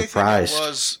 But I was surprised. The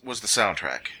only thing was the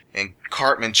soundtrack. And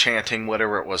Cartman chanting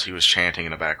whatever it was he was chanting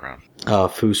in the background. Oh,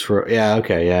 Foosfro. Yeah,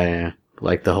 okay, yeah.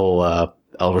 Like the whole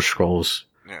Elder Scrolls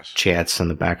chants in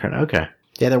the background. Okay.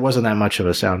 Yeah, there wasn't that much of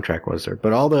a soundtrack, was there?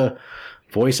 But all the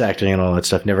voice acting and all that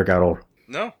stuff never got old.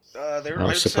 No. I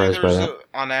was surprised by that.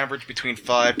 On average, between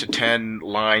 5 to 10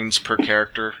 lines per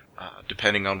character,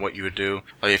 depending on what you would do.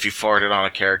 Like, if you farted on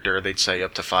a character, they'd say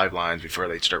up to 5 lines before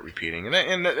they'd start repeating.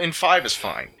 And 5 is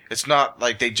fine. It's not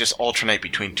like they just alternate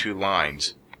between 2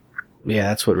 lines. Yeah,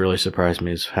 that's what really surprised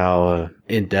me, is how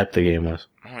in-depth the game was.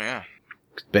 Oh, yeah.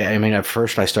 I mean, at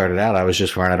first I started out, I was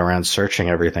just running around searching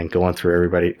everything, going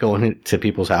into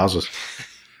people's houses.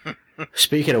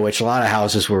 Speaking of which, a lot of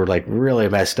houses were, like, really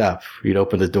messed up. You'd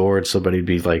open the door and somebody'd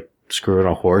be, like, screwing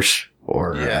a horse,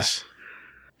 or yes.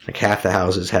 Like half the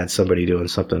houses had somebody doing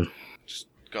something. Just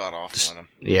god awful on them.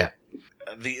 Yeah.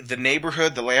 The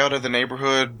neighborhood, the layout of the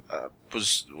neighborhood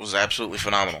was absolutely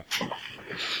phenomenal.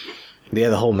 Yeah,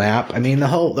 the whole map. I mean, the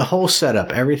whole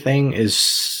setup. Everything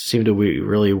seemed to be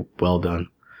really well done.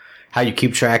 How you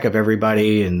keep track of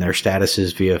everybody and their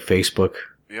statuses via Facebook.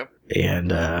 Yep.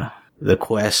 And the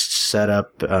quest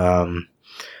setup.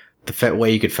 The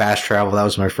way you could fast travel. That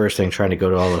was my first thing, trying to go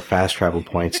to all the fast travel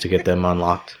points to get them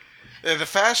unlocked. The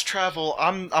fast travel,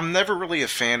 I'm never really a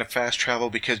fan of fast travel,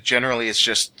 because generally it's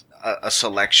just a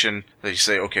selection that you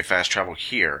say, okay, fast travel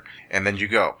here, and then you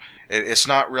go. It's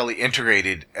not really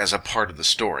integrated as a part of the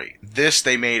story. This,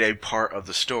 they made a part of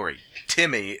the story.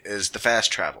 Timmy is the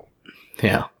fast travel.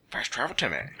 Yeah. Fast travel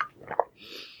Timmy.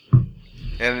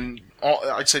 And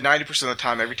I'd say 90% of the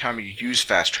time, every time you use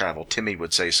fast travel, Timmy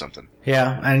would say something.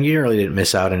 Yeah, and you really didn't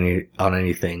miss out on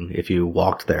anything if you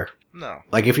walked there. No.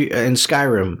 Like in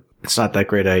Skyrim, it's not that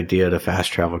great idea to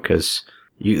fast travel, because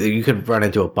you could run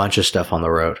into a bunch of stuff on the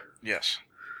road. Yes.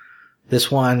 This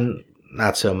one,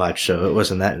 not so much. So it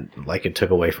wasn't that like it took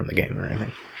away from the game or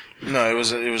anything. No, it was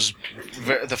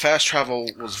the fast travel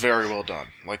was very well done.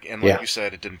 Like you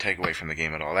said, it didn't take away from the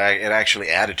game at all. It actually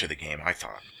added to the game, I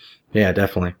thought. Yeah,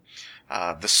 definitely.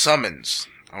 The summons.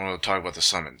 I want to talk about the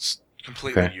summons.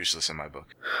 Completely useless in my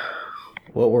book.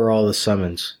 What were all the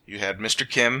summons? You had Mr.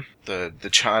 Kim, the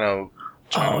Chino.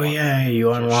 Oh yeah,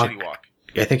 you unlocked.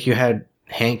 I think you had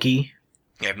Hanky.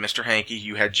 You had Mr. Hanky.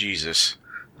 You had Jesus.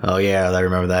 Oh yeah, I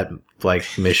remember that. Like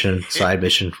side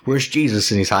mission. Where's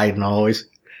Jesus? And he's hiding always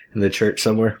in the church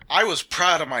somewhere. I was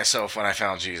proud of myself when I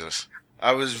found Jesus.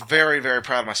 I was very, very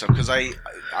proud of myself because I.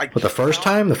 But the first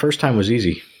time was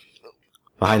easy.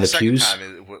 Behind the pews.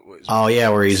 Oh yeah,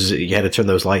 where you had to turn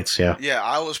those lights. Yeah. Yeah,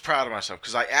 I was proud of myself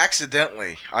because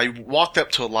I walked up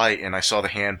to a light and I saw the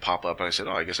hand pop up and I said,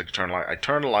 "Oh, I guess I could turn the light." I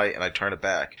turned the light and I turned it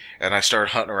back and I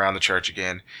started hunting around the church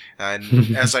again.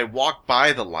 And as I walked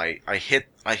by the light, I hit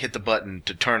the button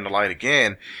to turn the light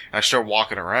again. And I started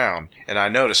walking around and I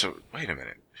noticed, wait a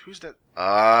minute, who's that?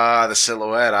 Ah, the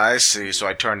silhouette. I see. So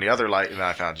I turned the other light and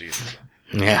I found Jesus.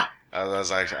 Yeah. I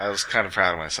was kind of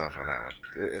proud of myself on that one.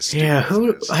 Yeah,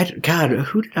 who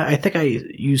did I think I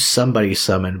used somebody's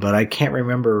summon, but I can't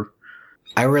remember.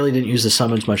 I really didn't use the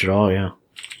summons much at all, yeah.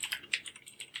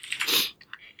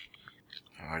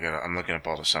 I'm looking up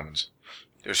all the summons.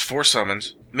 There's 4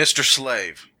 summons. Mr.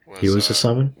 Slave was a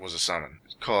summon? Was a summon.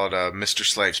 It's called Mr.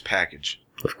 Slave's Package.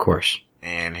 Of course.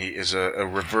 And he is a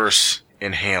reverse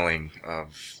inhaling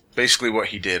of basically what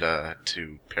he did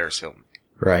to Paris Hilton.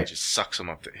 Right. Just sucks him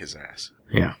up his ass.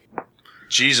 Yeah.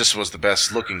 Jesus was the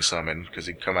best looking summon because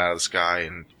he'd come out of the sky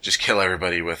and just kill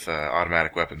everybody with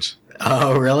automatic weapons.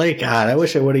 Oh, really? God, I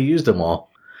wish I would have used them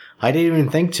all. I didn't even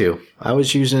think to. I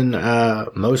was using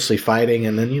mostly fighting,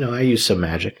 and then I used some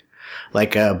magic,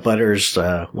 like Butters.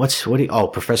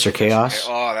 Professor Chaos.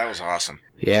 Oh, that was awesome.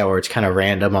 Yeah, where it's kind of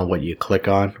random on what you click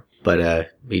on,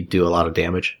 but we do a lot of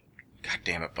damage. God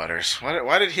damn it, Butters!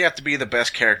 Why did he have to be the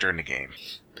best character in the game?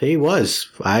 He was.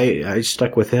 I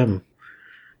stuck with him.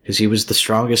 Because he was the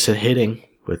strongest at hitting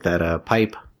with that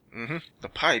pipe. Mm-hmm. The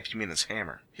pipe? You mean his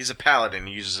hammer? He's a paladin.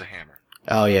 He uses a hammer.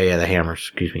 Oh, yeah, the hammer.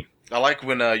 Excuse me. I like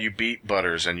when you beat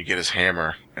Butters and you get his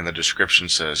hammer, and the description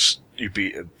says you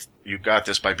got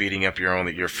this by beating up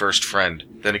your first friend.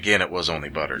 Then again, it was only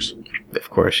Butters. Of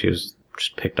course, he was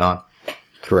just picked on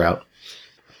throughout.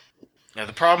 Now,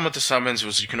 the problem with the summons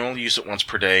was you can only use it once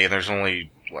per day, and there's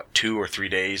only 2 or 3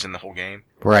 days in the whole game.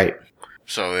 Right.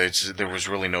 So there was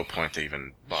really no point to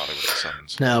even bother with the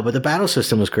summons. No, but the battle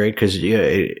system was great because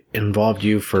it involved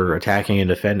you for attacking and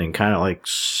defending, kind of like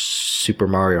Super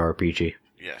Mario RPG.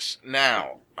 Yes.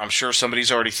 Now, I'm sure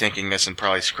somebody's already thinking this and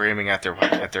probably screaming at their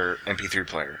MP3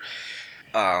 player.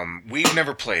 We've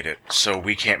never played it, so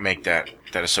we can't make that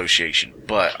association.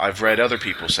 But I've read other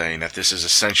people saying that this is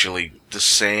essentially the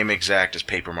same exact as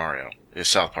Paper Mario. Is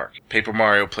South Park. Paper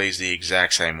Mario plays the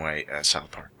exact same way as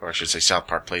South Park. Or I should say South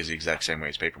Park plays the exact same way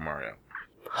as Paper Mario.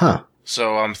 Huh.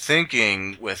 So I'm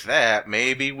thinking with that,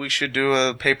 maybe we should do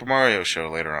a Paper Mario show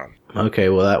later on. Okay,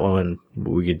 well that one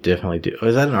we could definitely do.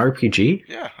 Was that an RPG?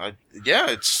 Yeah.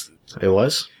 It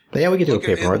was? Yeah, we could do a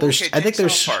Paper Mario. I think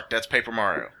there's South Park, that's Paper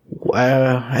Mario.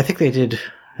 I think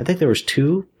there was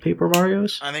 2 Paper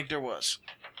Marios. I think there was.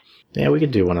 Yeah, we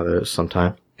could do one of those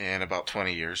sometime. In about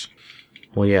 20 years.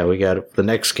 Well, yeah, the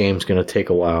next game's going to take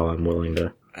a while. I'm willing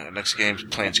to. Next game's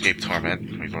Planescape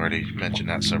Torment. We've already mentioned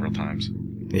that several times.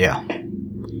 Yeah.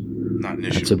 Not an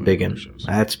issue. That's a big one.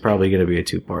 That's probably going to be a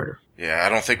 2-parter. Yeah, I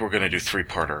don't think we're going to do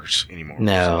 3-parters anymore.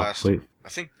 No. I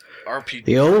think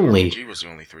RPG was the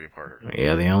only 3-parter.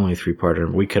 Yeah, the only 3-parter.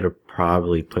 We could have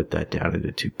probably put that down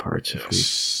into 2 parts.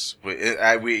 Yes.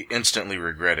 We instantly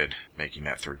regretted making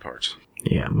that 3 parts.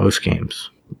 Yeah, most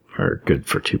games are good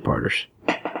for 2-parters.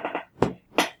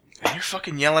 And you're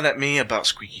fucking yelling at me about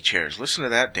squeaky chairs. Listen to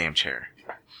that damn chair.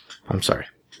 I'm sorry.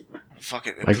 Fuck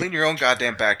it. Clean your own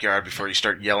goddamn backyard before you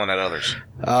start yelling at others.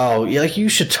 Oh, yeah, you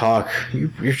should talk.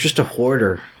 You're just a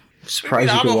hoarder.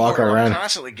 Surprised you can walk around. I'm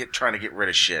constantly trying to get rid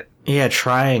of shit. Yeah,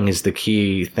 trying is the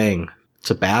key thing.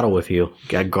 It's a battle with you.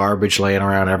 Got garbage laying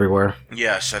around everywhere.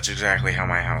 Yes, that's exactly how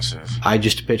my house is. I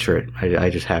just picture it.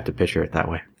 I just have to picture it that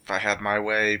way. If I had my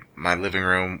way, my living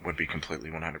room would be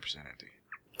completely 100% empty.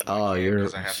 Oh,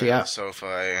 because I have to have the sofa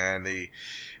and the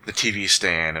TV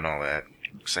stand and all that.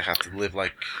 Because I have to live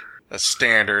like a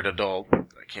standard adult.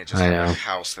 I can't just have a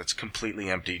house that's completely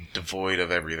empty, devoid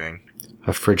of everything. A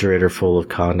refrigerator full of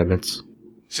condiments.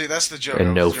 See, that's the joke.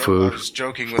 And no food. I was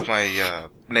joking with my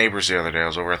neighbors the other day. I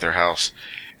was over at their house,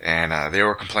 and they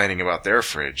were complaining about their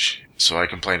fridge. So I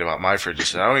complained about my fridge. I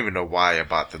said, I don't even know why I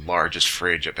bought the largest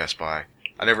fridge at Best Buy.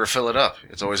 I never fill it up.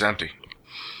 It's always empty.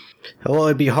 Well,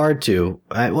 it'd be hard to.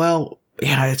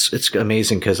 It's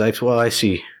amazing because I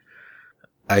see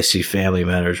family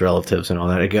members, relatives, and all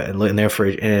that. I go in their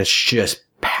fridge, and it's just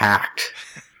packed.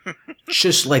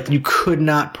 Just like you could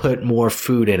not put more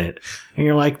food in it. And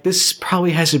you're like, this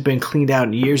probably hasn't been cleaned out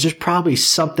in years. There's probably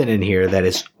something in here that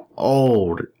is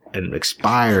old and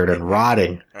expired and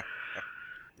rotting.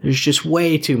 There's just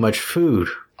way too much food.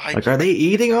 Are they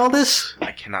eating all this?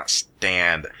 I cannot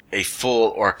stand a full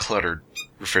or cluttered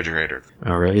refrigerator.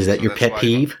 Oh, really? Is that your pet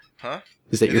peeve? Huh?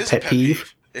 Is that your pet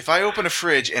peeve? If I open a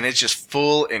fridge and it's just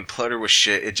full and cluttered with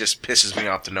shit, it just pisses me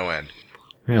off to no end.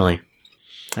 Really?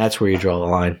 That's where you draw the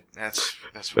line. That's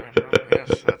where I'm drawing.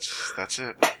 Yes, that's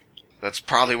it. That's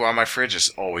probably why my fridge is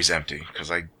always empty,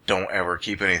 because I don't ever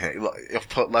keep anything. I'll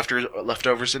put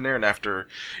leftovers in there, and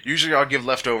usually I'll give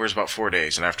leftovers about 4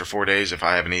 days, and after 4 days, if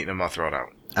I haven't eaten them, I'll throw it out.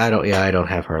 I don't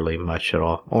have hardly much at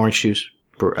all. Orange juice.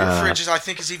 Your fridge I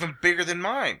think is even bigger than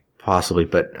mine. Possibly,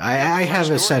 but I have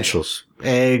essentials.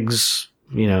 Eggs,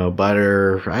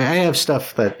 butter. I have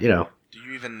stuff that, Do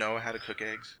you even know how to cook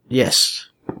eggs? Yes.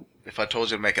 If I told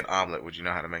you to make an omelet, would you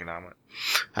know how to make an omelet?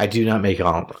 I do not make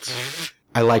omelets.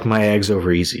 I like my eggs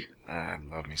over easy. I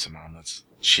love me some omelets.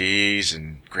 Cheese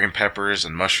and green peppers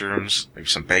and mushrooms. Maybe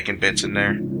some bacon bits in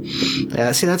there.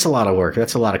 Yeah, see, that's a lot of work.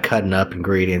 That's a lot of cutting up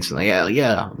ingredients. And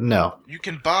no. You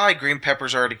can buy green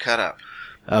peppers already cut up.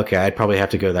 Okay, I'd probably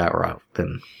have to go that route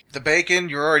then. The bacon,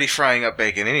 you're already frying up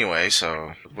bacon anyway,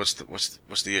 so what's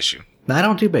the issue? I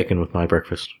don't do bacon with my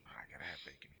breakfast. I gotta have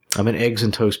bacon. I'm an eggs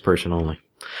and toast person only.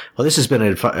 Well, this has been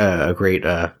a great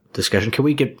discussion. Can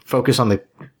we focus on the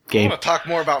game? I want to talk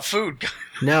more about food.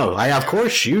 No, of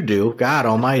course you do. God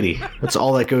almighty. That's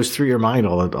all that goes through your mind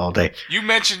all day. You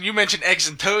mentioned eggs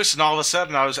and toast, and all of a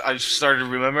sudden I started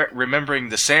remembering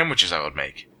the sandwiches I would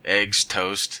make. Eggs,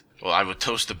 toast. Well, I would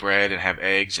toast the bread and have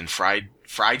eggs and fried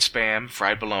Spam,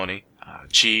 fried bologna,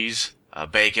 cheese,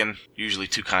 bacon, usually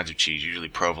 2 kinds of cheese, usually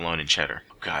provolone and cheddar.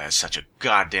 God, that's such a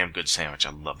goddamn good sandwich.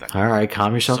 I love that. All right,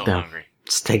 calm yourself down. Hungry.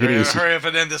 Let's take it easy. Hurry up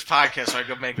and end this podcast so I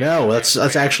can make. No, let's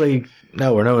actually.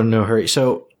 No, we're in no hurry.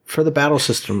 So for the battle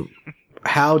system,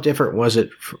 how different was it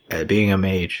being a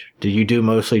mage? Did you do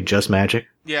mostly just magic?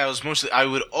 Yeah, it was mostly. I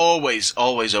would always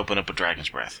open up a dragon's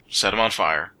breath, set them on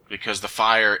fire, because the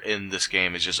fire in this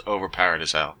game is just overpowered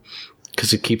as hell.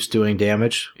 Because it keeps doing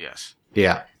damage. Yes.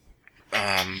 Yeah.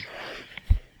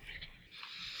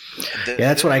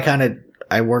 That's what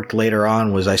I worked later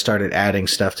on. Was I started adding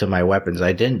stuff to my weapons.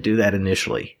 I didn't do that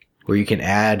initially. Where you can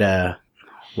add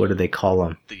what do they call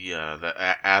them? The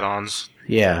add-ons.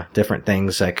 Yeah, different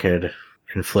things that could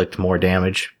inflict more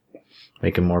damage,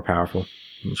 make them more powerful.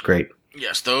 It was great.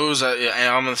 Yes, those.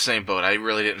 I'm in the same boat. I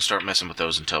really didn't start messing with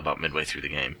those until about midway through the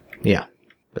game. Yeah,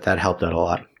 but that helped out a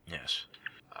lot. Yes.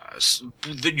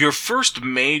 Your first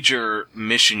major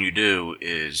mission you do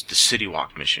is the City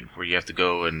Walk mission, where you have to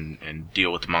go and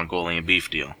deal with the Mongolian beef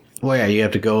deal. Well, yeah, you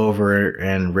have to go over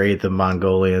and raid the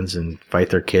Mongolians and fight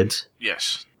their kids.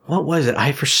 Yes. What was it?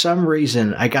 For some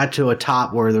reason, I got to a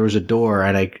top where there was a door,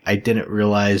 and I didn't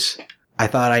realize. I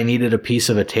thought I needed a piece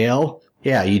of a tail.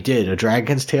 Yeah, you did. A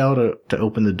dragon's tail to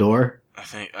open the door. I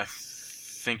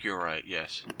think you're right,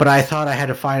 yes. But I thought I had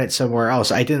to find it somewhere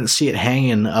else. I didn't see it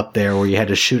hanging up there where you had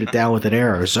to shoot it down with an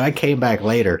arrow. So I came back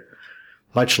later,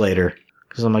 much later,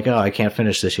 because I'm like, oh, I can't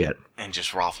finish this yet. And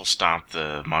just raffle stomp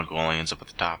the Mongolians up at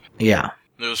the top. Yeah.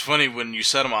 It was funny when you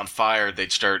set them on fire,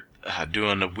 they'd start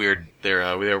doing their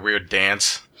weird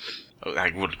dance.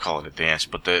 I wouldn't call it a dance,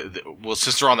 but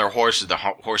since they're on their horses, the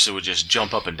horses would just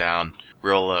jump up and down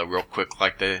real quick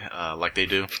like they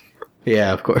do.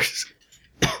 Yeah, of course.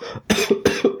 Fucking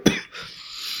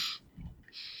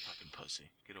pussy.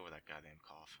 Get over that goddamn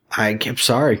cough. I'm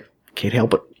sorry. Can't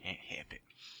help it. Can't help it.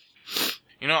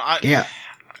 Yeah.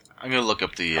 I'm going to look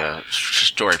up the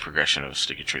story progression of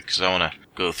Stick of Truth, because I want to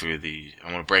go through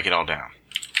I want to break it all down.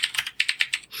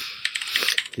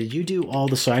 Did you do all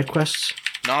the side quests?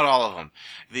 Not all of them.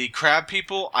 The crab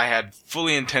people I had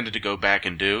fully intended to go back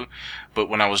and do, but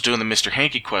when I was doing the Mr.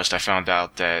 Hanky quest, I found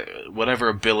out that whatever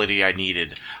ability I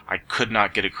needed, I could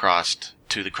not get across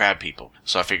to the crab people.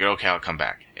 So I figured, okay, I'll come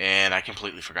back. And I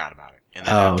completely forgot about it. And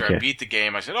then after I beat the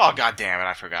game, I said, oh, god damn it,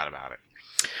 I forgot about it.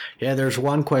 Yeah, there's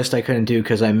one quest I couldn't do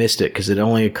because I missed it, because it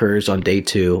only occurs on day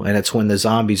 2, and it's when the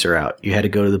zombies are out. You had to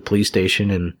go to the police station,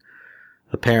 and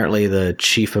apparently the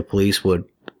chief of police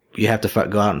you have to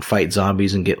go out and fight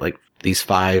zombies and get like these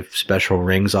 5 special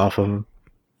rings off of them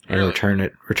and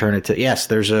really? return it to. Yes,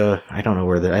 there's I don't know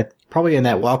where probably in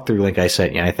that walkthrough link I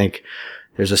sent you. I think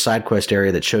there's a side quest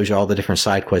area that shows you all the different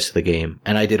side quests of the game,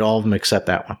 and I did all of them except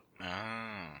that one.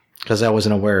 Because I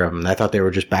wasn't aware of them. I thought they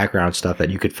were just background stuff that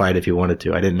you could fight if you wanted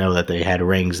to. I didn't know that they had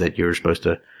rings that you were supposed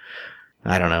to,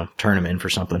 I don't know, turn them in for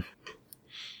something.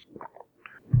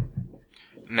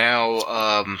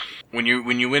 Now, when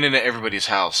you went into everybody's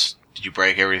house, did you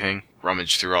break everything?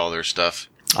 Rummage through all their stuff?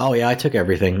 Oh, yeah, I took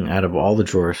everything out of all the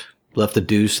drawers. Left the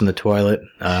deuce in the toilet,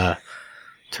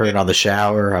 turned on the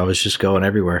shower. I was just going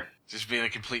everywhere. Just being a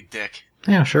complete dick.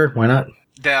 Yeah, sure, why not?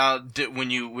 Now, when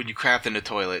you crapped in the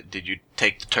toilet, did you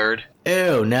take the turd?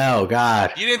 Ew, no,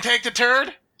 God. You didn't take the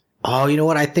turd? Oh, you know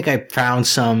what? I think I found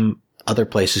some other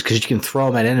places, because you can throw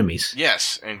them at enemies.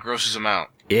 Yes, and grosses them out.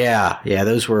 Yeah,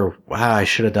 those were... Wow, I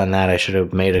should have done that. I should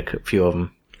have made a few of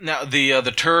them. Now,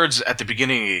 the turds at the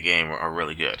beginning of the game are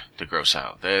really good to gross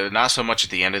out. They're not so much at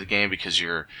the end of the game, because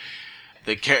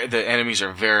the enemies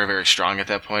are very, very strong at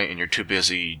that point, and you're too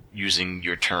busy using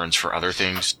your turns for other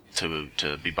things to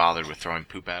be bothered with throwing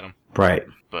poop at them. Right.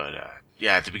 But,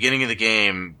 yeah, at the beginning of the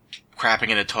game, crapping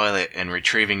in a toilet and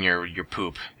retrieving your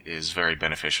poop is very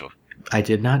beneficial. I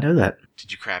did not know that.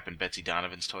 Did you crap in Betsy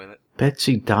Donovan's toilet?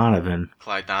 Betsy Donovan.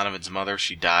 Clyde Donovan's mother,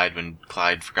 she died when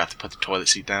Clyde forgot to put the toilet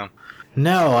seat down.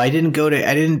 No, I didn't go to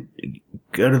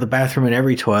the bathroom in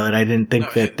every toilet. I didn't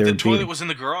think that there would be... The toilet was in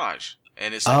the garage,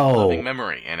 and it's like a living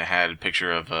memory, and it had a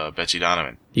picture of Betsy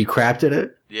Donovan. You crapped in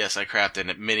it? Yes, I crapped in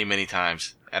it many, many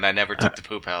times, and I never took the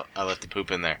poop out. I left the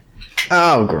poop in there.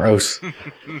 Oh, gross.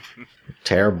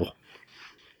 Terrible.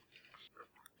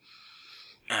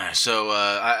 So,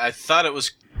 I thought it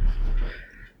was,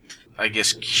 I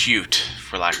guess, cute,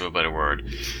 for lack of a better word,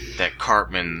 that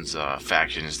Cartman's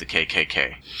faction is the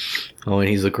KKK. Oh, and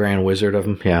he's the Grand Wizard of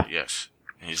them? Yeah. Yes.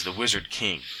 He's the Wizard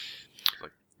King.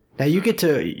 Now, you get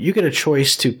a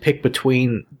choice to pick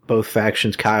between both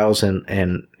factions, Kyle's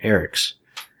and Eric's.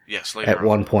 Yes, later At on.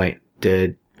 one point.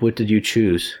 What did you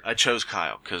choose? I chose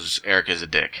Kyle, because Eric is a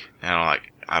dick. I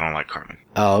don't like Cartman.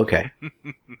 Oh, okay.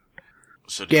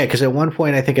 So Yeah, because at one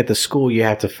point, I think at the school, you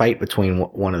have to fight between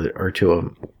one of the, or two of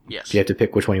them. Yes. You have to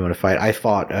pick which one you want to fight. I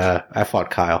fought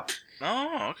Kyle.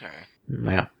 Oh, okay.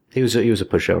 Yeah. He was a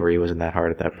pushover. He wasn't that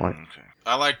hard at that point. Okay.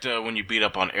 I liked when you beat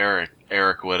up on Eric.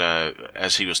 Eric would,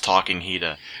 as he was talking,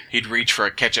 he'd reach for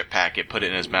a ketchup packet, put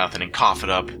it in his mouth, and then cough it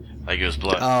up like it was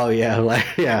blood. Oh, yeah.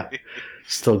 Yeah.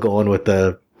 Still going with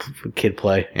the kid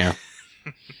play. Yeah.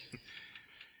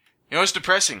 You know, it's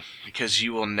depressing, because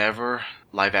you will never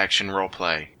live-action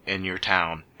roleplay in your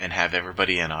town and have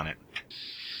everybody in on it.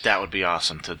 That would be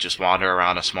awesome, to just wander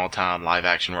around a small town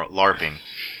live-action LARPing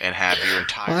and have your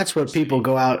entire... Well, that's what people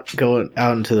go out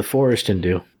into the forest and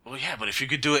do. Well, yeah, but if you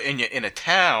could do it in a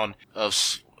town of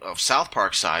South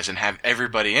Park size and have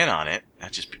everybody in on it,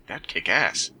 that'd kick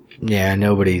ass. Yeah,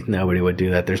 nobody would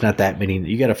do that. There's not that many.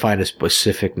 You got to find a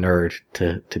specific nerd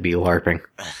to be LARPing.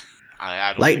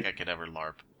 I don't think I could ever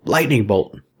LARP. Lightning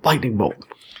bolt.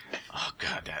 Oh,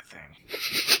 God, that thing.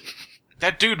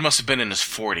 That dude must have been in his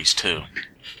 40s, too.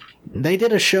 They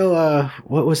did a show,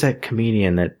 what was that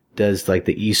comedian that does, like,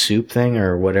 the e-soup thing,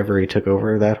 or whatever he took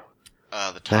over that?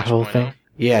 The Tosh that whole thing?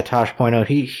 Yeah, Tosh.0.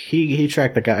 He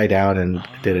tracked the guy down and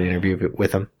did an interview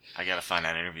with him. I gotta find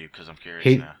that interview, because I'm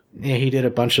curious now. Yeah, he did a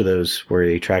bunch of those where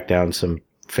he tracked down some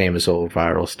famous old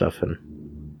viral stuff, and...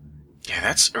 Yeah,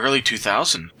 that's early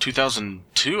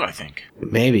 2002, I think.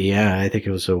 Maybe, yeah. I think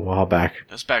it was a while back.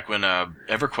 That's back when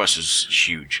EverQuest was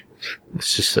huge.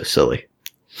 It's just so silly.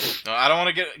 No, I don't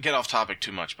want to get off topic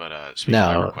too much, but speaking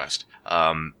of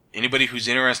EverQuest, anybody who's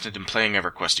interested in playing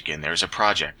EverQuest again, there's a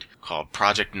project called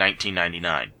Project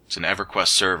 1999. It's an EverQuest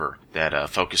server that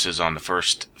focuses on the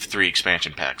first 3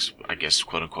 expansion packs, I guess,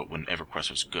 quote-unquote, when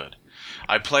EverQuest was good.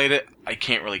 I played it. I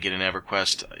can't really get in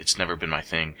EverQuest. It's never been my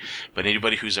thing. But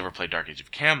anybody who's ever played Dark Age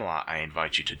of Camelot, I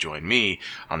invite you to join me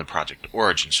on the Project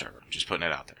Origin server. Just putting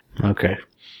it out there. Okay.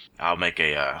 I'll make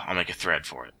a thread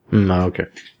for it. Okay.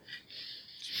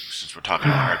 Since we're talking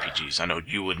about RPGs, I know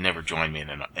you would never join me in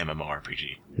an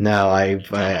MMORPG. No,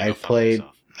 I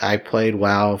played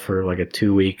WoW for like a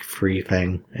 2-week free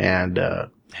thing, and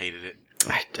hated it.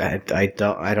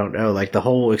 I don't know. Like the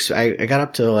whole, I got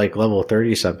up to like level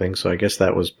 30 something, so I guess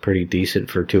that was pretty decent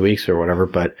for 2 weeks or whatever.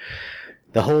 But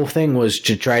the whole thing was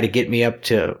to try to get me up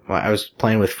to. Well, I was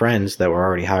playing with friends that were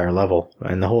already higher level,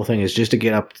 and the whole thing is just to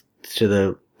get up to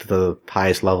the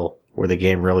highest level where the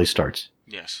game really starts.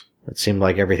 Yes. It seemed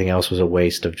like everything else was a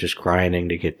waste of just grinding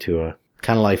to get to a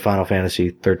kind of like Final Fantasy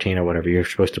 13 or whatever. You're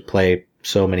supposed to play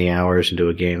so many hours into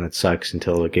a game that sucks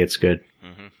until it gets good.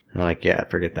 Mm-hmm. I'm like, yeah,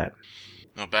 forget that.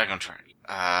 No, back on track.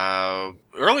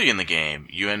 Early in the game,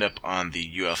 you end up on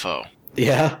the UFO.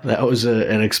 Yeah, that was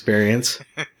an experience.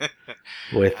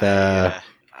 With I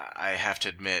have to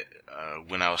admit,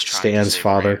 when I was trying Stan's to save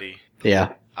father. Randy,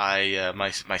 yeah,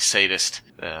 my sadist.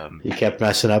 You kept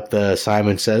messing up the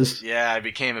Simon Says. Yeah, I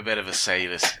became a bit of a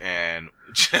sadist and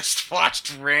just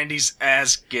watched Randy's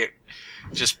ass get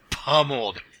just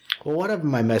pummeled. Well, one of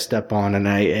them I messed up on, and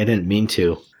I didn't mean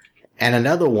to. And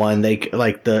another one, they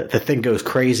like the thing goes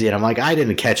crazy, and I'm like, I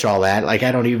didn't catch all that. Like,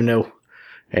 I don't even know.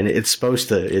 And it's supposed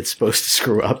to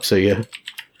screw up, so you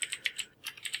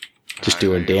just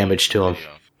doing damage to him.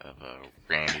 Of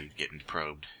Randy getting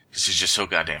probed. This is just so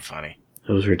goddamn funny.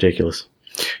 It was ridiculous.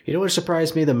 You know what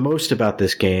surprised me the most about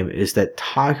this game is that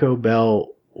Taco Bell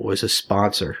was a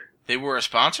sponsor. They were a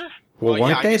sponsor? Well,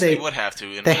 weren't yeah, they? I guess they would have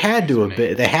to. They had to have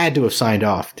been. They had to have signed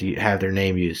off to have their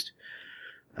name used.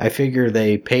 I figure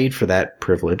they paid for that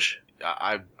privilege.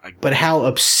 But how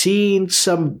obscene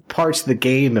some parts of the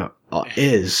game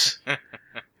is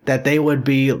that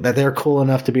they're cool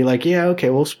enough to be like, yeah,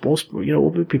 okay, we'll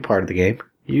be part of the game.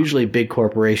 Usually, big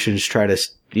corporations try to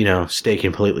stay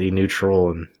completely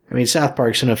neutral, and I mean, South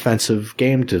Park's an offensive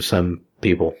game to some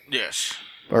people. Yes.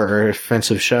 Or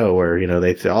offensive show where,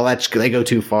 they go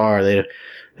too far.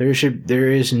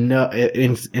 There is no,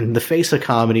 in the face of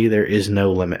comedy, there is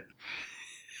no limit.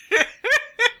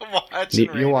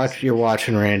 You're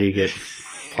watching Randy get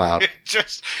plowed.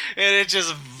 It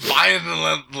just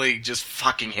violently just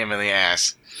fucking him in the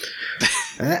ass.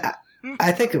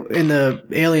 I think in the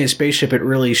alien spaceship, it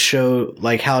really showed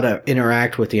like how to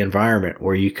interact with the environment,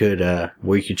 where you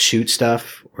could shoot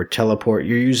stuff or teleport.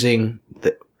 You're using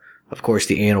of course,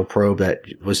 the anal probe that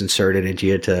was inserted into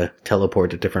you to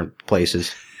teleport to different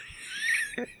places.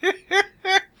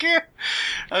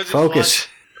 Focus.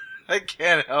 I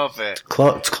can't help it.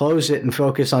 Close it and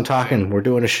focus on talking. We're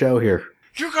doing a show here.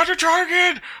 You got a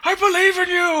target! I believe in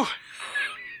you!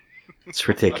 It's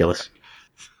ridiculous.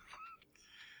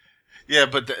 Yeah,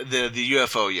 but the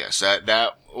UFO, yes,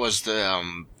 that was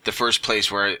the first place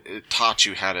where it taught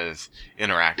you how to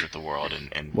interact with the world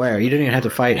and where you didn't even have to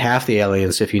fight half the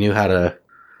aliens if you knew how to.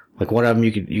 Like one of them,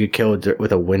 you could kill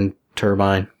with a wind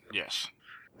turbine. Yes.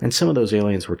 And some of those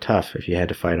aliens were tough if you had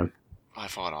to fight them. I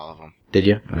fought all of them. Did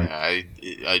you? Yeah,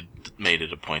 I made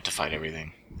it a point to fight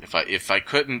everything. If I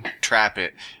couldn't trap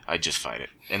it, I'd just fight it.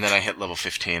 And then I hit level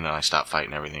 15 and I stopped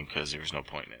fighting everything because there was no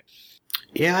point in it.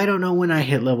 Yeah, I don't know when I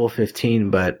hit level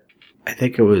 15, but I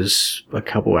think it was a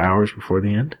couple hours before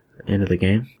the end of the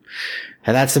game.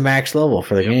 And that's the max level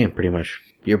for the game, pretty much.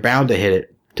 You're bound to hit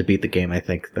it to beat the game, I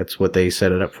think. That's what they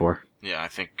set it up for. Yeah, I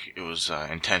think it was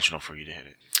intentional for you to hit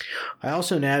it. I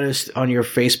also noticed on your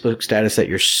Facebook status that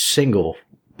you're single,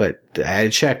 but I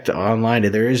checked online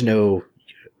and there is no...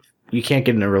 You can't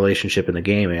get in a relationship in the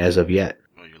game as of yet.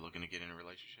 Oh, you're looking to get in a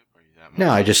relationship? Are you that much? No,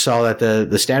 I just saw that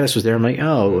the status was there. I'm like,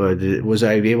 was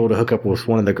I able to hook up with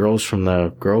one of the girls from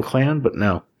the girl clan? But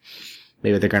no.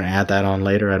 Maybe they're going to add that on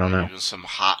later. I don't know. Some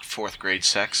hot 4th grade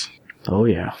sex. Oh,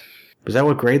 yeah. Is that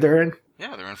what grade they're in?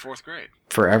 Yeah, they're in 4th grade.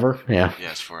 Forever? Yeah.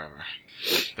 Yes, forever.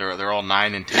 They're all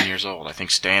 9 and 10 years old. I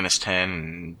think Stan is 10,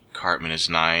 and Cartman is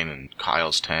 9, and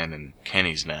Kyle's 10, and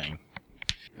Kenny's 9.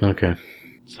 Okay.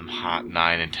 Some hot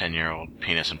 9 and 10-year-old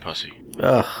penis and pussy.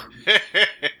 Ugh.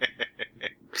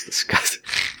 It's disgusting.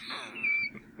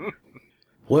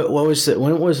 What was it?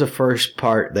 When was the first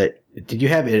part that... Did you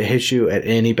have it hit you at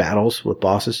any battles with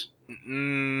bosses?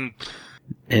 Any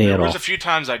at all? There was a few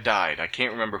times I died. I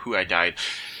can't remember who I died.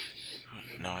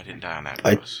 No, I didn't die on that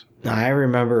boss. I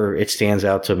remember it stands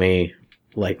out to me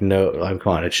like, no,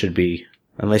 come on, it should be...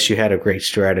 Unless you had a great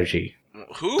strategy.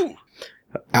 Who?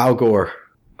 Al Gore.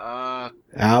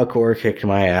 Al Gore kicked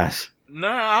my ass. No,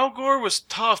 Al Gore was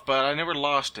tough, but I never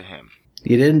lost to him.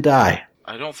 You didn't die.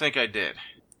 I don't think I did.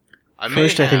 I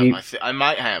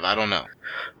might have. I don't know.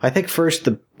 I think first,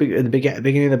 at the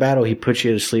beginning of the battle, he put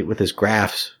you to sleep with his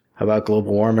graphs about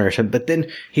global warming or something. But then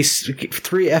 3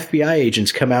 FBI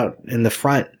agents come out in the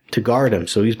front to guard him,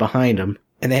 so he's behind them.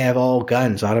 And they have all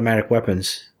guns, automatic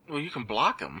weapons. Well, you can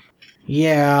block them.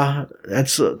 Yeah,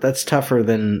 that's tougher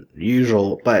than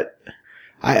usual, but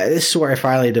this is where I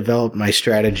finally developed my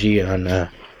strategy on...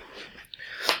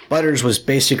 Butters was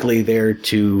basically there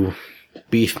to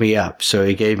beef me up, so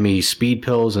he gave me speed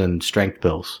pills and strength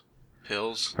pills.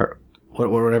 Pills? Or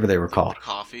whatever they were called.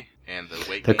 Coffee and the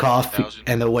weight. The coffee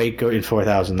and the weight going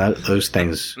 4,000, those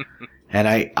things. And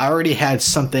I already had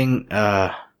something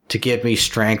to give me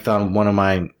strength on one of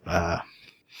my... I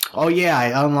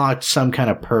unlocked some kind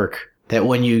of perk that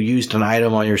when you used an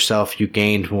item on yourself, you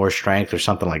gained more strength or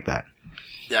something like that.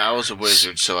 Yeah, I was a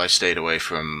wizard, so I stayed away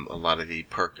from a lot of the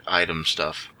perk item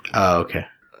stuff. Oh, okay.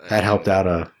 That helped out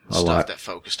a lot. Stuff that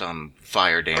focused on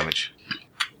fire damage.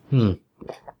 So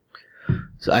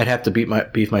I'd have to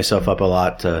beef myself up a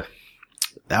lot.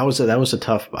 That was a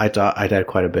tough... I died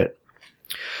quite a bit.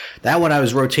 That one I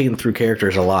was rotating through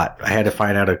characters a lot. I had to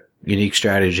find out a unique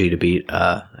strategy to beat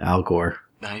Al Gore.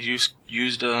 I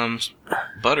used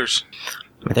Butters.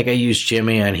 I think I used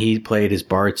Jimmy, and he played his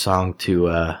bard song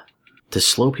to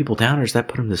slow people down, or does that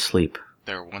put him to sleep?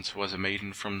 There once was a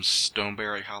maiden from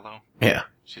Stoneberry Hollow. Yeah.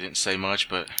 She didn't say much,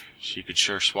 but she could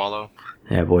sure swallow.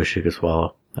 Yeah, boy, she could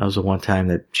swallow. That was the one time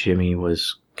that Jimmy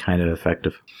was kind of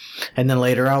effective. And then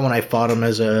later on, when I fought him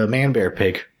as a man-bear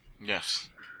pig. Yes.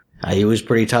 He was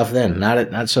pretty tough then.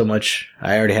 Not so much.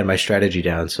 I already had my strategy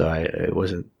down, so it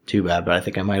wasn't too bad, but I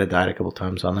think I might have died a couple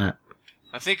times on that.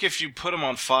 I think if you put him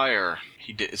on fire,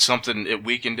 he did something. It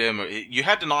weakened him. You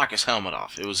had to knock his helmet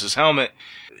off. It was his helmet.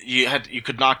 You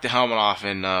could knock the helmet off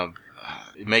and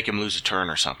make him lose a turn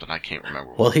or something. I can't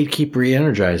remember. Well, he'd keep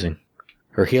re-energizing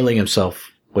or healing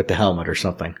himself with the helmet or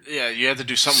something. Yeah, you had to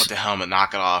do something with the helmet,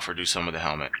 knock it off, or do something with the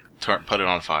helmet. Put it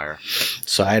on fire.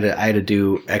 So I had to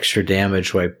do extra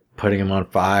damage by putting him on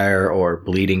fire or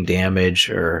bleeding damage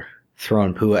or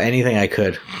throwing poo, anything I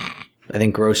could. I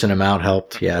think grossing him out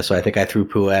helped. Yeah, so I think I threw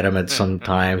poo at him at some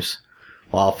times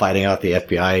while fighting out the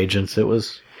FBI agents.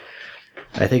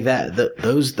 I think that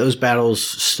those battles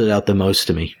stood out the most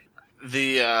to me.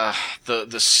 It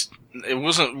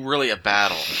wasn't really a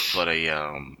battle, but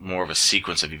a more of a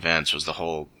sequence of events. Was the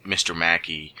whole Mr.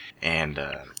 Mackey and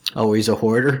he's a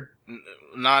hoarder?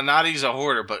 Not he's a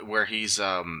hoarder, but where he's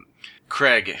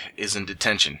Craig is in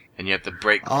detention, and you have to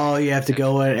break. Oh, you have to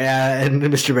go in, and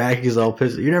Mr. Mackey's all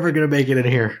pissed. You're never gonna make it in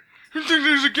here. You think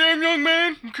there's a game, young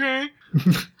man? Okay.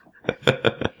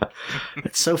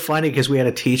 It's so funny because we had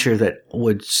a teacher that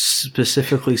would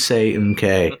specifically say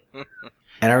 "okay,"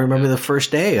 and I remember the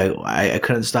first day I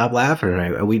couldn't stop laughing,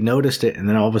 and we noticed it, and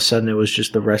then all of a sudden it was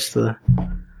just the rest of the.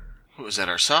 What was that?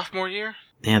 Our sophomore year?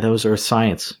 Yeah, that was Earth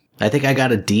Science. I think I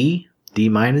got a D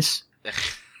minus,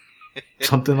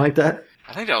 something like that.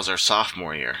 I think that was our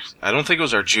sophomore year. I don't think it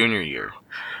was our junior year.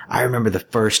 I remember the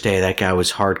first day that guy was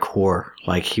hardcore.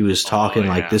 Like he was talking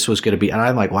like this was going to be, and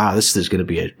I'm like, wow, this is going to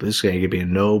be a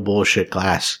no bullshit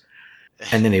class.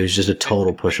 And then he was just a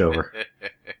total pushover.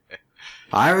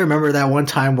 I remember that one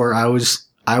time where I was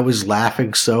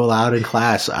laughing so loud in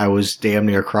class, I was damn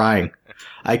near crying.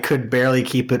 I could barely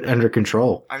keep it under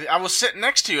control. I was sitting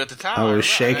next to you at the time. I was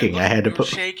shaking. I had to put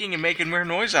shaking and making weird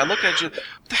noises. I looked at you.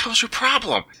 What the hell's your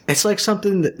problem? It's like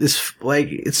something that is like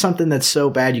it's something that's so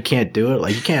bad you can't do it.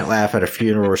 Like you can't laugh at a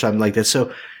funeral or something like that.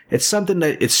 So it's something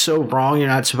that it's so wrong you're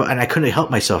not supposed. And I couldn't help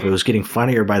myself. It was getting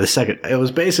funnier by the second. It was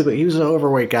basically he was an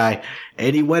overweight guy,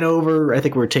 and he went over. I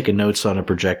think we were taking notes on a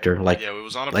projector. Like it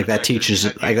was on a like projector.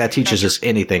 that teaches us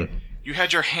anything. You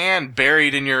had your hand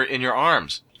buried in your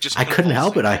arms. I couldn't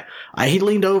help it. He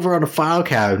leaned over on a file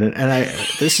cabinet, and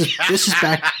this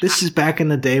is back in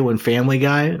the day when Family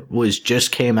Guy was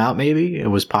just came out. Maybe it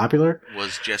was popular.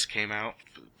 Was just came out.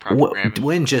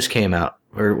 When just came out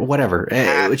or whatever.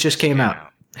 It just came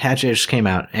out. Hatchet just came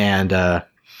out, and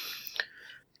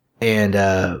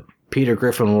Peter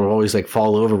Griffin would always like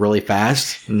fall over really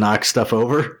fast, and knock stuff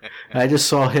over. I just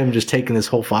saw him just taking this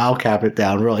whole file cabinet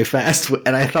down really fast,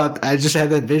 and I thought I just had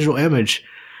that visual image.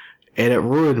 And it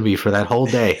ruined me for that whole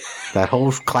day. That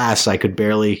whole class, I could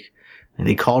barely... And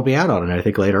he called me out on it, I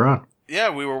think, later on. Yeah,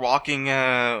 we were walking...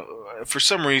 for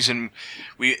some reason,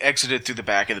 we exited through the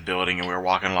back of the building, and we were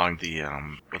walking along the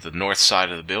north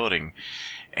side of the building.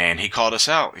 And he called us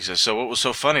out. He says, so what was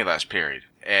so funny last period?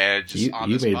 And just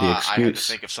on the spot, made the excuse. I had to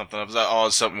think of something. I was like,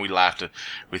 it's something we laughed at.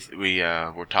 We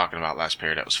were talking about last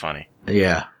period. That was funny.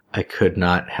 Yeah, I could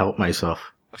not help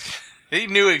myself. He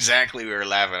knew exactly we were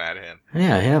laughing at him.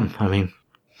 Yeah, him. I mean...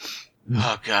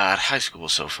 Oh, God. High school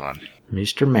was so fun.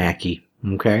 Mr. Mackey.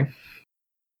 Okay.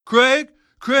 Craig,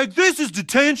 this is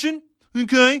detention.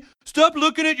 Okay? Stop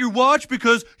looking at your watch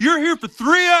because you're here for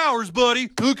 3 hours, buddy.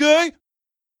 Okay?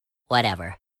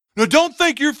 Whatever. Now, don't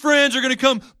think your friends are going to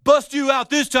come bust you out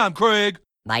this time, Craig.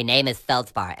 My name is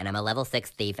Feldspar, and I'm a level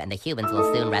 6 thief, and the humans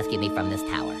will soon rescue me from this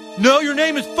tower. No, your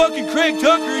name is fucking Craig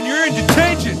Tucker, and you're in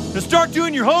detention. Now start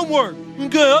doing your homework.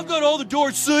 Okay, I've got all the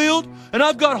doors sealed, and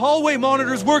I've got hallway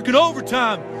monitors working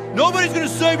overtime. Nobody's gonna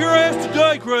save your ass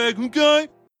today, Craig, okay?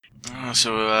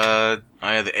 So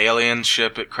the alien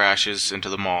ship, it crashes into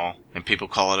the mall, and people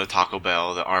call it a Taco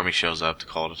Bell. The army shows up to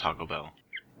call it a Taco Bell.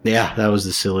 Yeah, that was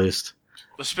the silliest.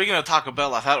 Well, speaking of Taco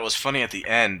Bell, I thought it was funny at the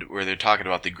end where they're talking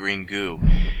about the green goo,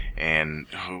 and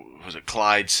who was it?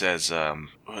 Clyde says,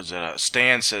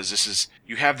 Stan says,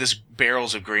 you have this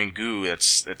barrels of green goo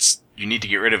that's you need to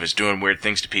get rid of. It's doing weird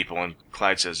things to people, and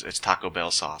Clyde says it's Taco Bell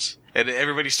sauce, and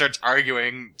everybody starts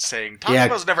arguing, saying Taco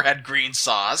Bell's never had green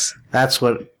sauce. That's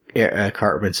what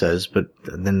Cartman says, but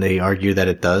then they argue that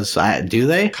it does. Do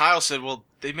they? Kyle said, well,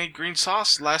 they made green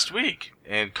sauce last week.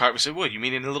 And Cartman said, what, you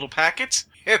mean in the little packets?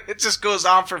 And it just goes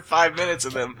on for 5 minutes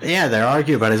and then... Yeah, they're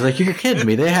arguing about it. It's like, you're kidding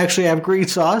me. They actually have green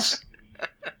sauce?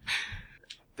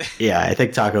 Yeah, I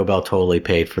think Taco Bell totally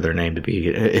paid for their name to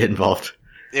be involved.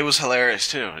 It was hilarious,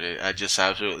 too. I just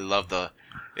absolutely love the...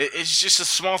 It's just the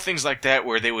small things like that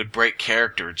where they would break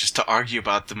character just to argue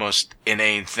about the most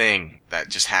inane thing that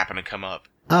just happened to come up.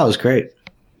 Oh, it was great.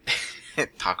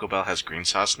 Taco Bell has green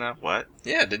sauce now? What?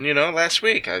 Yeah, didn't you know? Last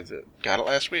week. I got it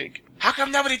last week. How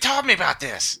come nobody told me about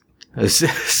this? It's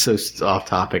so off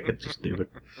topic. It's just stupid.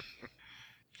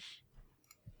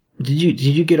 Did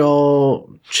you get all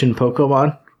Chin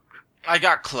Pokemon? I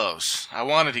got close. I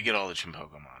wanted to get all the Chin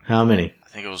Pokemon. How many? I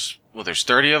think it was... Well, there's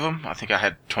 30 of them. I think I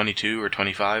had 22 or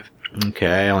 25. Okay,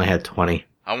 I only had 20.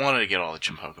 I wanted to get all the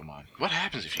Chin Pokemon. What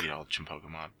happens if you get all the Chin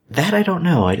Pokemon? That I don't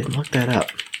know. I didn't look that up.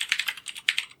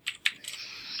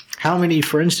 How many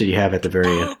friends did you have at the very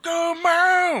end?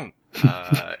 Pokemon!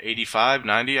 85,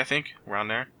 90, I think. Around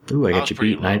there. Ooh, I got was you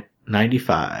pretty beat low.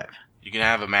 95. You can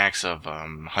have a max of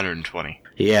 120.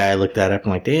 Yeah, I looked that up.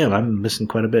 I'm like, damn, I'm missing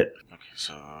quite a bit. Okay,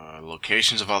 so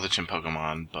locations of all the Chin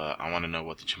Pokemon, but I want to know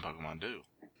what the Chin Pokemon do.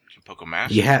 Chin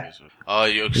Pokemaster? Yeah. Oh,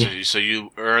 so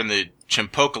you earn the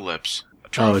Chimpocalypse, a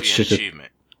trophy it's and just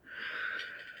achievement.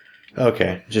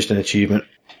 Okay, just an achievement.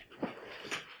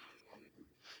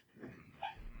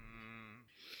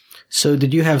 So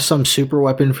did you have some super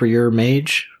weapon for your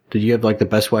mage? Did you have like the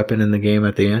best weapon in the game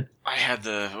at the end? I had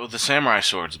the samurai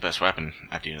sword's the best weapon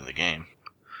at the end of the game.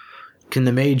 Can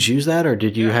the mage use that, or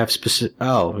did you have specific...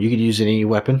 Oh, you could use any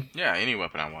weapon? Yeah, any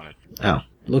weapon I wanted. Oh,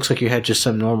 looks like you had just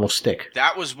some normal stick.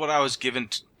 That was what I was given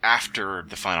after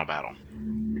the final battle.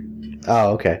 Oh,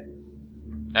 okay.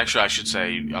 Actually, I should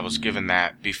say I was given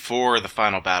that before the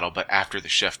final battle, but after the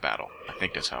chef battle. I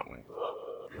think that's how it went.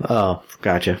 Oh,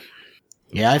 gotcha.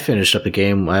 Yeah, I finished up the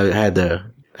game. I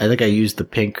think I used the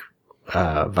pink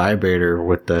vibrator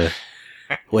with it.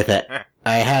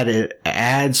 I had it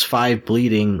adds 5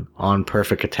 bleeding on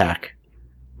perfect attack.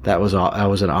 That was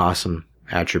an awesome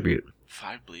attribute.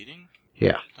 5 bleeding?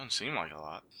 Yeah. Doesn't seem like a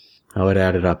lot. Oh, it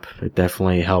added up. It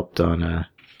definitely helped on.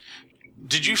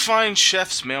 Did you find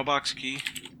Chef's mailbox key?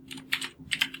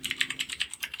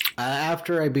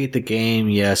 After I beat the game,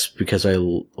 yes, because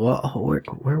where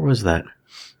was that?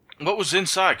 What was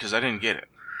inside? Because I didn't get it.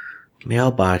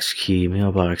 Mailbox key.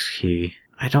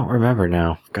 I don't remember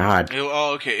now. God.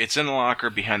 Oh, okay. It's in the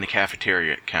locker behind the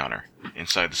cafeteria counter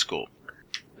inside the school.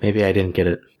 Maybe I didn't get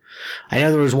it. I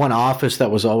know there was one office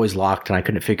that was always locked, and I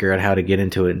couldn't figure out how to get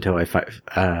into it until I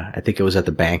think it was at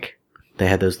the bank. They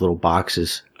had those little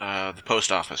boxes. The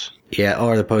post office. Yeah,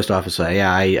 or the post office.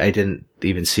 Yeah, I didn't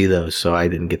even see those, so I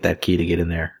didn't get that key to get in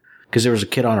there. Because there was a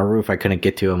kid on a roof I couldn't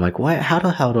get to. I'm like, what? How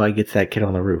the hell do I get to that kid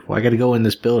on the roof? Well, I got to go in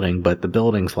this building, but the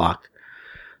building's locked.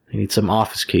 I need some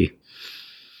office key.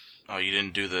 Oh, you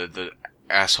didn't do the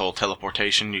asshole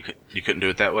teleportation? You couldn't do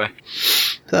it that way?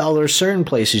 Well, there's certain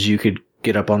places you could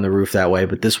get up on the roof that way,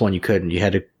 but this one you couldn't. You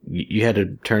had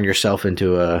to turn yourself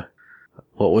into a...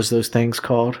 What was those things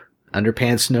called?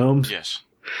 Underpants gnomes? Yes.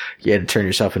 You had to turn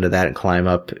yourself into that and climb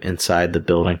up inside the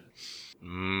building.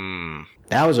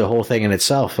 That was a whole thing in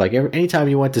itself. Like, anytime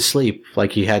you went to sleep,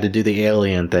 like, you had to do the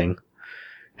alien thing.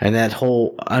 And that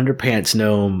whole Underpants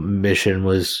Gnome mission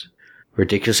was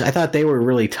ridiculous. I thought they were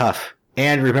really tough.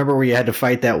 And remember where you had to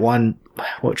fight that one,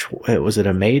 was it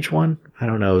a mage one? I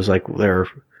don't know. It was like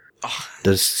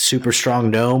the super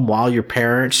strong gnome while your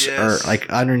parents are, like,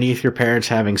 underneath your parents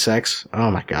having sex.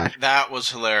 Oh, my God. That was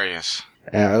hilarious.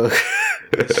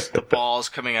 It's the balls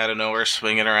coming out of nowhere,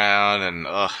 swinging around, and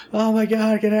oh my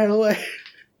God, get out of the way!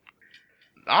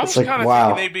 I was kind of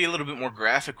thinking they'd be a little bit more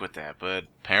graphic with that, but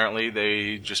apparently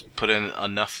they just put in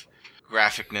enough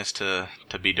graphicness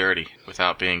to be dirty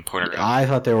without being pornographic. I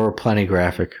thought they were plenty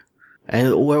graphic.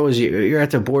 And where was you? You're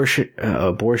at the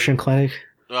abortion clinic.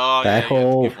 Oh, that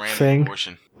whole thing.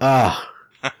 And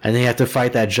then you have to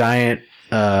fight that giant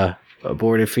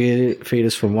aborted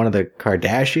fetus from one of the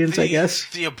Kardashians, I guess.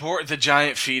 The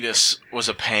giant fetus was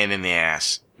a pain in the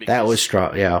ass. That was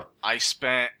strong, yeah. I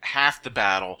spent half the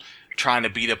battle trying to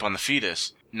beat up on the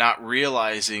fetus, not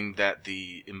realizing that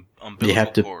the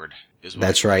umbilical cord is what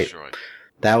that's right. destroyed.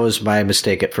 That was my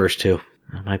mistake at first, too.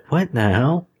 I'm like, what in the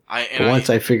hell? I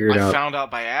found out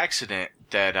by accident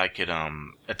that I could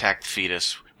attack the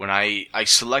fetus when I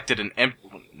selected it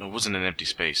wasn't an empty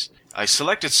space. I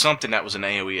selected something that was an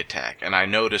AoE attack, and I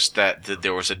noticed that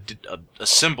there was a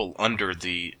symbol under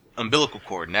the umbilical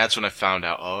cord, and that's when I found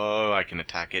out, I can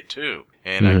attack it too.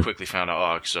 And I quickly found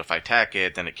out, so if I attack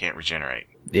it, then it can't regenerate.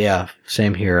 Yeah,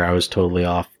 same here. I was totally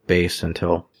off base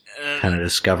until kind of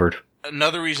discovered.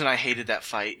 another reason I hated that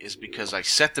fight is because I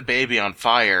set the baby on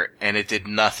fire and it did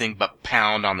nothing but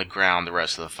pound on the ground the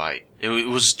rest of the fight. It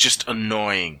was just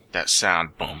annoying, that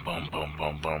sound. Boom, boom, boom,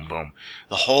 boom, boom, boom.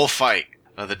 The whole fight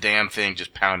of the damn thing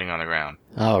just pounding on the ground.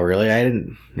 Oh, really? I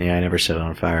never set it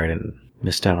on fire. I didn't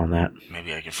missed out on that.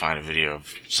 Maybe I can find a video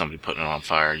of somebody putting it on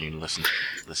fire. You can listen,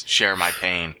 share my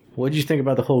pain. What did you think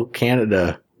about the whole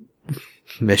Canada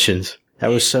missions? That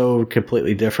was so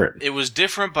completely different. It was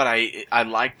different, but I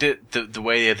liked it the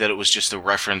way that it was just a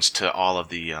reference to all of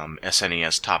the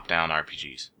SNES top-down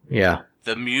RPGs. Yeah.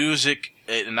 The music,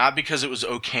 not because it was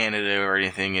O Canada or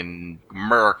anything in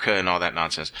America and all that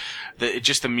nonsense.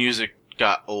 The music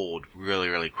got old really,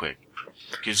 really quick.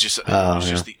 It was just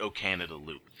the O Canada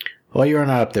loop. Well, you're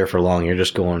not up there for long. You're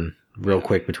just going real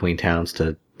quick between towns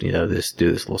to, do this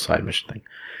little side mission thing.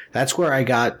 That's where I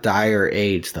got dire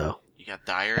AIDS, though. You got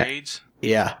dire AIDS?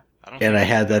 Yeah. I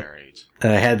had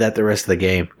that the rest of the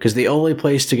game. Because the only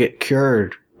place to get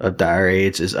cured of dire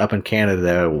AIDS is up in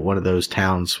Canada, one of those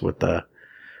towns with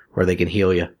where they can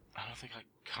heal you. I don't think I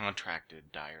contracted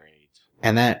dire AIDS.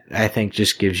 And that, I think,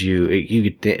 just gives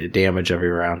you get damage every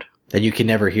round. And you can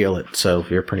never heal it, so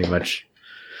you're pretty much...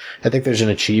 I think there's an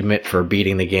achievement for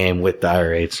beating the game with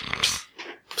dire AIDS.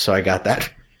 So I got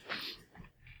that.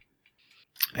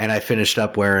 And I finished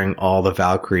up wearing all the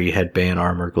Valkyrie headband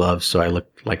armor gloves, so I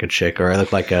looked like a chick, or I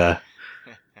looked like a...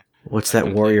 What's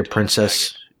that warrior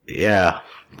princess? Yeah,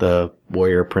 the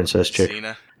warrior princess chick.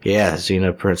 Xena? Yeah,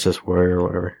 Xena princess warrior or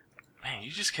whatever. Man, you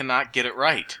just cannot get it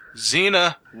right.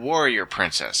 Xena warrior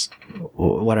princess.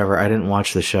 Whatever, I didn't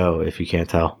watch the show, if you can't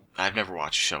tell. I've never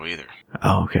watched a show either.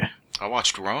 Oh, okay. I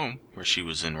watched Rome, where she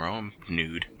was in Rome,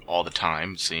 nude, all the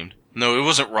time, it seemed. No, it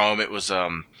wasn't Rome, it was,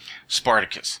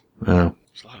 Spartacus. Oh.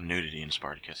 There's a lot of nudity in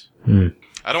Spartacus. Hmm.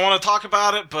 I don't want to talk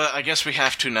about it, but I guess we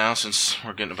have to now, since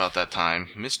we're getting about that time.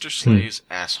 Mr. Slave's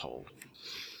asshole.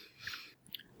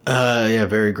 Yeah,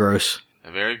 very gross.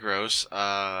 Very gross.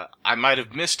 I might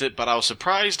have missed it, but I was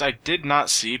surprised I did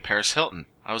not see Paris Hilton.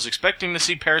 I was expecting to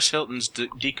see Paris Hilton's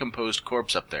decomposed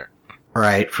corpse up there.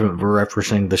 Right, we're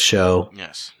referencing the show.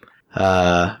 Yes.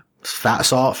 Found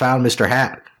Mr.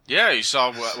 Hat. Yeah, you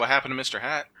saw what happened to Mr.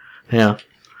 Hat. Yeah.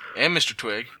 And Mr.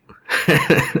 Twig.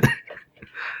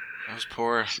 Those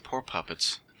poor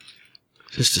puppets.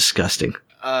 Just disgusting.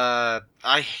 The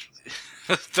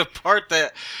part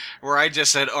where I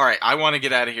just said, all right, I want to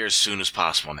get out of here as soon as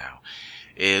possible now,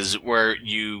 is where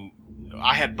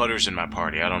I had Butters in my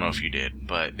party. I don't know if you did,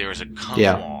 but there was a cum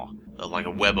wall, like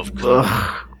a web of cum.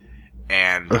 Ugh.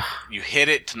 And you hit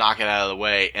it to knock it out of the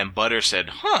way, and Butters said,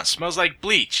 smells like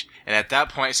bleach. And at that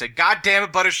point, I said, God damn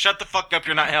it, Butters, shut the fuck up,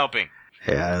 you're not helping.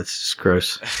 Yeah, it's just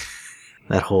gross.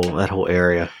 that whole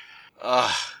area.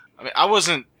 I mean, I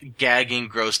wasn't gagging,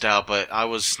 grossed out, but I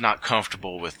was not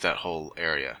comfortable with that whole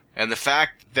area. And the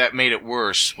fact that made it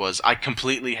worse was I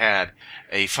completely had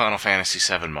a Final Fantasy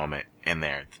VII moment in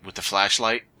there with the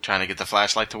flashlight, trying to get the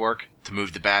flashlight to work, to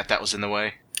move the bat that was in the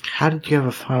way. How did you have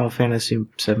a Final Fantasy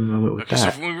VII moment with that? So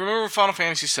if we remember Final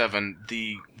Fantasy VII,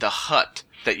 the hut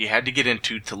that you had to get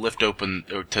into to lift open,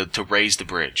 or to raise the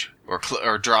bridge,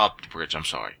 or drop the bridge, I'm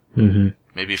sorry. Mm-hmm.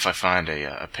 Maybe if I find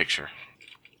a picture.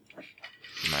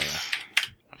 My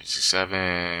Fantasy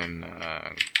VII,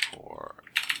 Core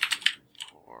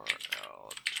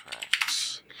L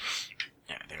tracks.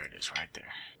 Yeah, there it is, right there.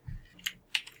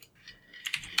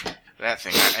 That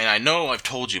thing, and I know I've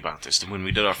told you about this when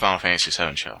we did our Final Fantasy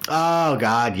VII show. Oh,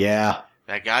 God, yeah.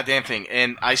 That goddamn thing.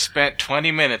 And I spent 20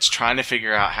 minutes trying to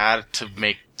figure out how to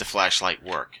make the flashlight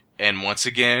work. And once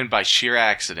again, by sheer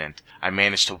accident, I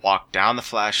managed to walk down the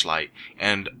flashlight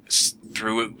and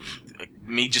through it,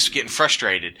 me just getting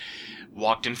frustrated,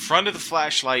 walked in front of the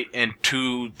flashlight and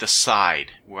to the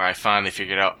side, where I finally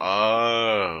figured out,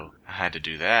 I had to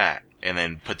do that. And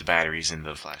then put the batteries into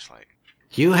the flashlight.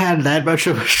 You had that much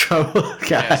of a trouble? God.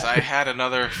 Yes, I had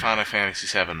another Final Fantasy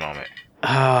VII moment.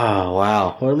 Oh,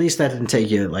 wow. Well, at least that didn't take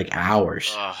you,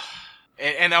 hours.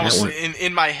 And I was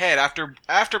in my head,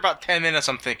 after about 10 minutes,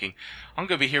 I'm thinking, I'm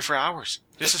going to be here for hours.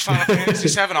 This is Final Fantasy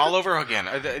VII all over again.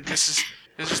 This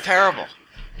is terrible.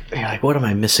 You're like, what am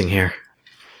I missing here?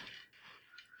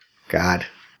 God,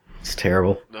 it's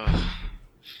terrible.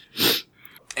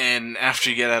 And after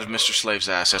you get out of Mr. Slave's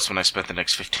ass, that's when I spent the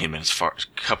next 15 minutes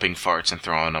cupping farts and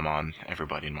throwing them on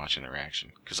everybody and watching their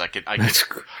reaction. Because I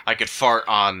could fart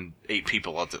on 8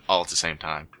 people all at the same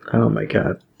time. Oh my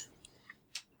God.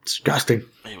 Disgusting.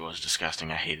 It was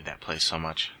disgusting. I hated that place so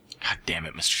much. God damn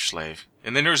it, Mr. Slave.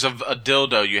 And then there was a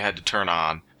dildo you had to turn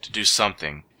on to do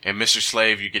something. And Mr.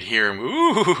 Slave, you could hear him,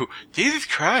 ooh, Jesus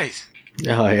Christ.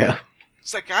 Oh, yeah.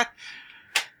 It's like, God,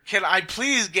 can I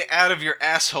please get out of your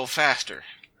asshole faster?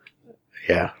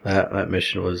 Yeah, that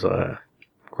mission was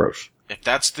gross. If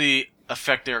that's the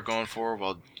effect they're going for,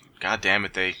 well, god damn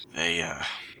it, they Yeah,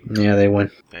 they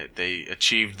win. they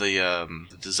achieved the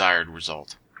desired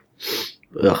result.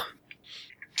 Ugh.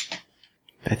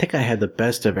 I think I had the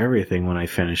best of everything when I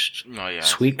finished. Oh yeah.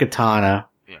 Sweet Katana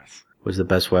Yes. was the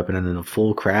best weapon, and then the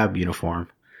full crab uniform.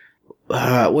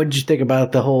 What did you think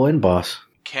about the whole end boss?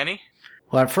 Kenny?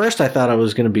 Well, at first I thought it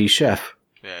was going to be Chef.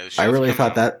 Yeah, I really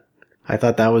thought that. I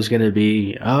thought that was going to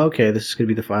be. Oh, okay, this is going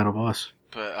to be the final boss.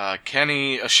 But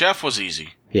Kenny, a Chef was easy.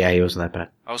 Yeah, he wasn't that bad.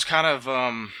 I was kind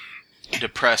of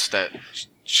depressed that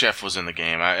Chef was in the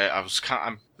game. I was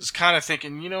kind of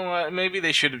thinking, you know what, maybe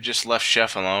they should have just left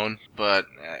Chef alone. But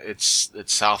it's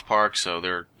South Park, so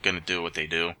they're gonna do what they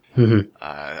do.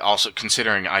 Mm-hmm. Also,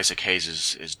 considering Isaac Hayes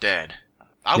is dead,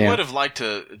 I Yeah. would have liked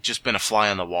to just been a fly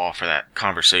on the wall for that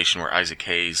conversation where Isaac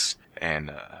Hayes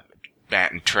and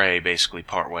Matt and Trey basically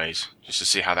part ways, just to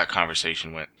see how that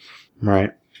conversation went.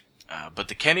 Right. But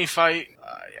the Kenny fight,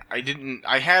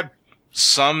 I had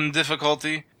some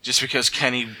difficulty just because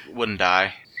Kenny wouldn't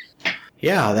die.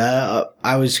 Yeah,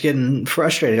 I was getting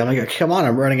frustrated. I'm like, come on,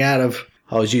 I'm running out of.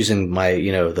 I was using my,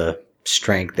 the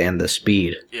strength and the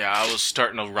speed. Yeah, I was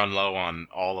starting to run low on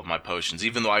all of my potions,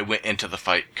 even though I went into the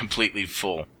fight completely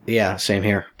full. Yeah, same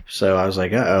here. So I was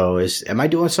like, am I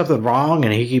doing something wrong?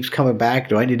 And he keeps coming back.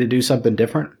 Do I need to do something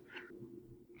different?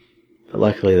 But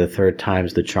luckily, the third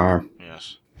time's the charm.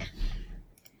 Yes.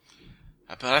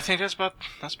 But I think that's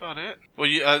about it.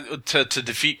 Well, to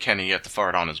defeat Kenny, you have to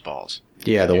fart on his balls.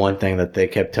 Yeah, the one thing that they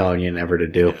kept telling you never to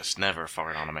do. Yes, never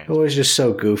fart on a man. It was just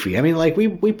so goofy. I mean, like,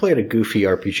 we played a goofy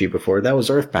RPG before. That was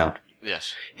Earthbound.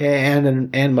 Yes.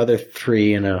 And Mother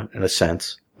 3 in a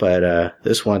sense. But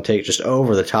this one takes just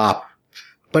over the top.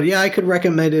 But yeah, I could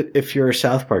recommend it if you're a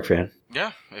South Park fan.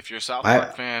 Yeah, if you're a South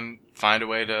Park fan, find a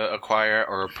way to acquire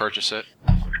or purchase it.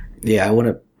 Yeah, I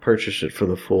wouldn't purchase it for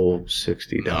the full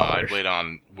 $60. No,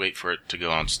 I'd wait for it to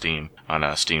go on Steam, on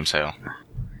a Steam sale.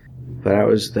 But I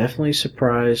was definitely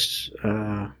surprised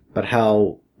about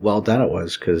how well done it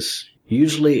was, because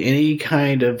usually any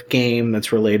kind of game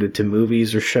that's related to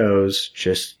movies or shows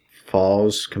just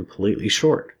falls completely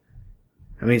short.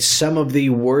 I mean, some of the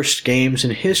worst games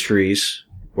in histories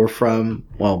were from,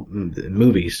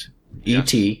 movies.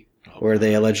 Yes. E.T., where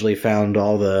they allegedly found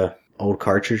all the old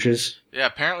cartridges. Yeah,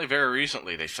 apparently very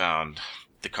recently they found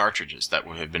the cartridges that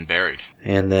had been buried.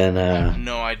 And then,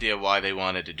 No idea why they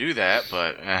wanted to do that,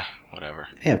 but whatever.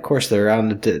 yeah, of course, they're out in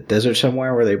the desert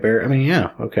somewhere where they bury. I mean,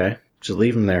 yeah, okay. Just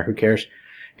leave them there. Who cares?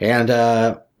 And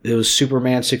it was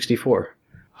Superman 64.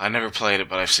 I never played it,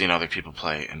 but I've seen other people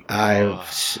play it. And,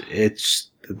 It's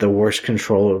the worst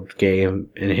controlled game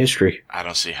in history. I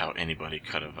don't see how anybody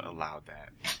could have allowed that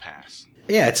to pass.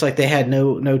 Yeah, it's like they had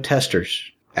no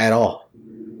testers at all.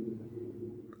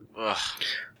 Ugh.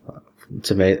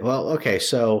 It's amazing. Well, okay,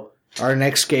 so our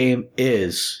next game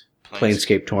is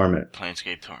Planescape Torment.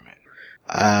 Planescape Torment.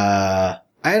 I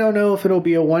don't know if it'll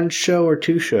be a one show or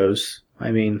two shows.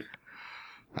 I mean,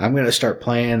 I'm going to start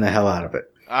playing the hell out of it.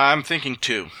 I'm thinking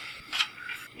 2.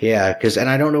 Yeah, and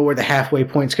I don't know where the halfway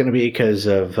point's going to be because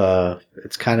of,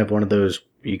 it's kind of one of those,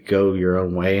 you go your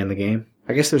own way in the game.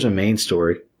 I guess there's a main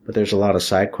story, but there's a lot of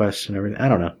side quests and everything. I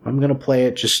don't know. I'm going to play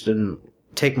it just and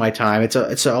take my time. I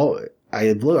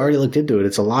already looked into it.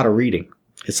 It's a lot of reading.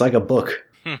 It's like a book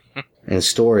and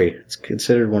story. It's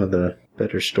considered one of the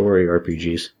better story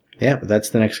RPGs. Yeah, but that's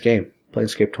the next game,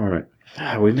 Planescape Torment.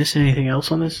 Are we missing anything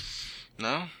else on this?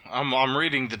 No? I'm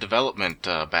reading the development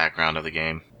background of the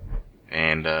game.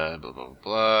 And blah, blah,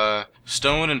 blah.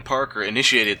 Stone and Parker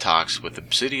initiated talks with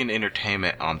Obsidian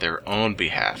Entertainment on their own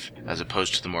behalf, as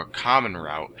opposed to the more common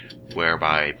route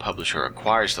whereby a publisher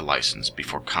acquires the license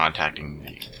before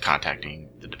contacting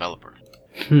the developer.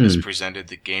 This presented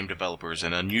the game developers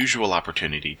an unusual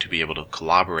opportunity to be able to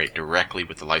collaborate directly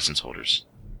with the license holders.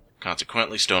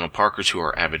 Consequently, Stone and Parker, who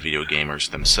are avid video gamers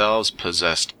themselves,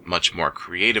 possessed much more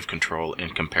creative control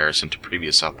in comparison to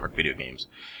previous South Park video games,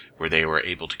 where they were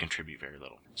able to contribute very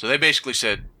little. So they basically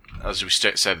said, as we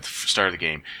said at the start of the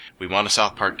game, we want a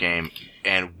South Park game,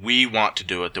 and we want to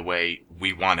do it the way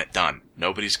we want it done.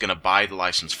 Nobody's going to buy the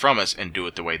license from us and do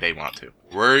it the way they want to.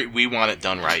 We want it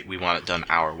done right. We want it done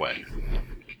our way.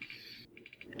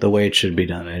 The way it should be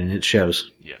done, and it shows.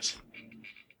 Yes.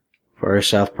 For a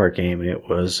South Park game, it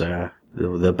was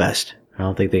the best. I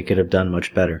don't think they could have done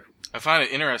much better. I find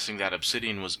it interesting that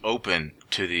Obsidian was open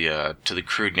to the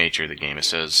crude nature of the game. It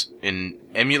says, in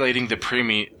emulating the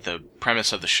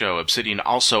premise of the show, Obsidian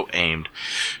also aimed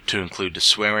to include the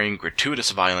swearing,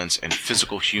 gratuitous violence, and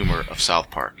physical humor of South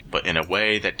Park, but in a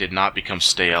way that did not become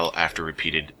stale after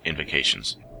repeated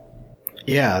invocations.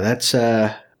 Yeah, that's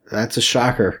That's a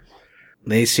shocker.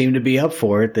 They seem to be up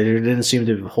for it. They didn't seem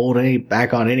to hold any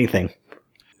back on anything.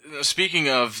 Speaking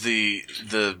of the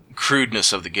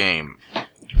crudeness of the game,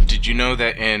 did you know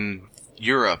that in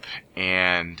Europe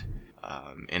and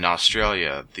in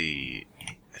Australia, I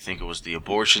think it was the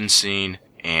abortion scene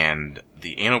and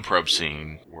the anal probe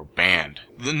scene were banned?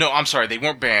 No, I'm sorry, they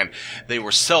weren't banned. They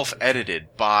were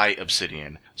self-edited by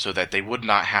Obsidian so that they would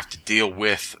not have to deal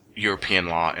with European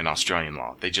law and Australian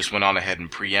law. They just went on ahead and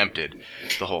preempted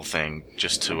the whole thing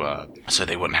just to so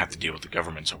they wouldn't have to deal with the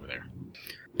governments over there.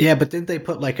 Yeah, but didn't they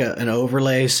put like an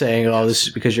overlay saying, "Oh, this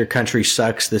is because your country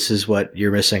sucks. This is what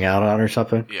you're missing out on," or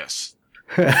something? Yes.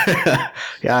 Yeah,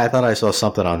 I thought I saw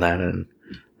something on that, and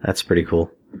that's pretty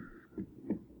cool.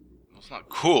 Well, it's not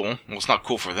cool. Well, it's not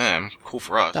cool for them. Cool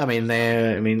for us. I mean,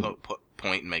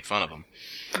 Point and make fun of them.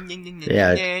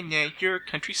 Yeah. Your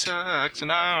country sucks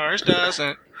and ours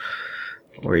doesn't.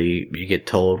 Or you get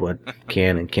told what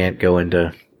can and can't go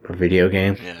into a video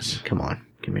game. Yes. Come on,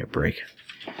 give me a break.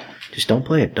 Just don't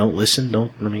play it. Don't listen.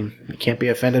 You can't be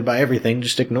offended by everything.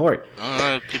 Just ignore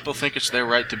it. People think it's their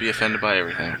right to be offended by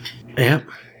everything. Yep.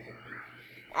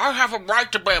 I have a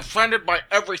right to be offended by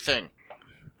everything.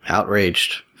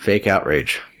 Outraged. Fake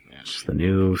outrage. Yes. It's the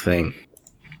new thing.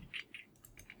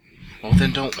 Well,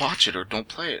 then don't watch it or don't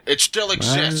play it. It still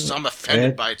exists. I'm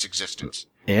offended by its existence.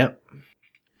 Yep.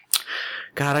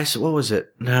 God, what was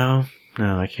it? No,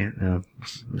 I can't. No,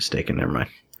 mistaken. Never mind.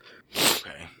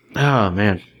 Okay. Oh,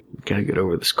 man. Gotta get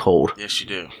over this cold. Yes, you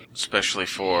do. Especially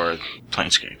for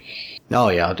Planescape. Oh,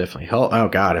 yeah, I'll definitely. Oh,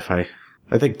 God,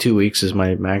 I think 2 weeks is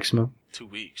my maximum. 2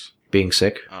 weeks. Being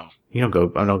sick. Oh. I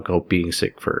don't go being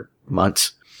sick for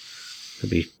months.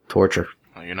 It'd be torture.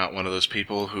 Well, you're not one of those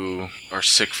people who are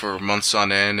sick for months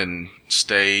on end and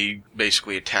stay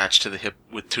basically attached to the hip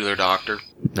to their doctor.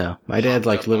 No, my dad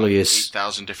literally is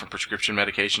 8,000 different prescription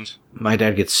medications. My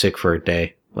dad gets sick for a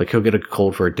day. Like he'll get a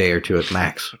cold for a day or two at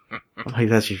max. I'm like,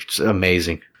 that's just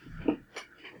amazing.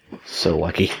 So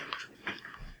lucky.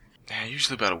 Yeah,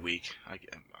 usually about a week.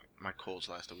 My colds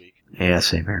last a week. Yeah,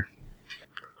 same here.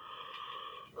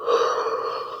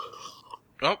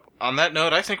 Oh, on that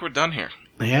note, I think we're done here.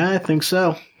 Yeah, I think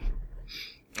so.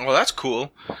 Well, that's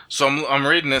cool. So I'm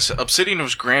reading this. Obsidian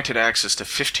was granted access to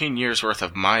 15 years worth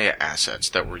of Maya assets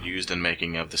that were used in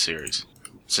making of the series.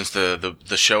 Since the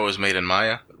show was made in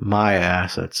Maya. Maya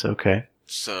assets, okay.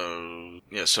 So,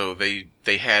 yeah, so they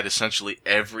had essentially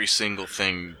every single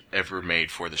thing ever made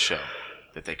for the show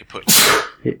that they could put.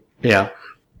 Yeah.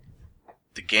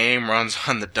 The game runs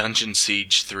on the Dungeon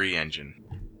Siege 3 engine,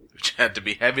 which had to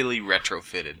be heavily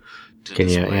retrofitted to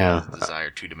display the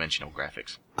desired two-dimensional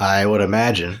graphics. I would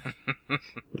imagine.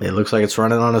 It looks like it's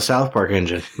running on a South Park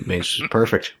engine. I mean, it's just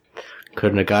perfect.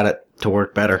 Couldn't have got it to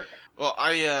work better. Well,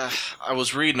 I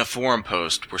was reading a forum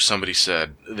post where somebody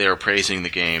said they were praising the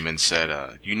game and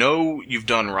said, you've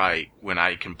done right when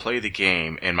I can play the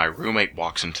game and my roommate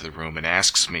walks into the room and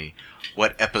asks me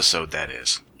what episode that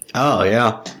is. Oh,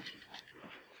 yeah.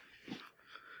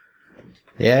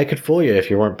 Yeah, it could fool you if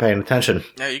you weren't paying attention.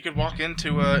 Yeah, you could walk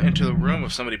into the room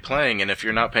of somebody playing, and if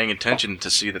you're not paying attention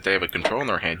to see that they have a control in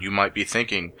their hand, you might be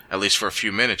thinking, at least for a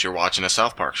few minutes, you're watching a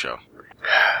South Park show.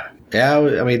 Yeah,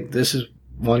 I mean, this is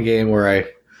one game where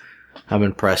I'm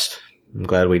impressed. I'm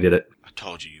glad we did it. I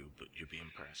told you'd be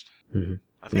impressed. Mm-hmm.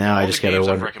 I think now all I just the games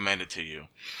gotta I've recommended to you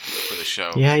for the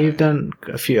show. Yeah, you've done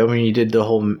a few. I mean, you did the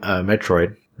whole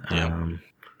Metroid. Yeah.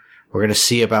 We're gonna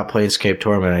see about Planescape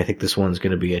Torment. I think this one's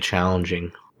gonna be a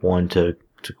challenging one to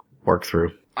work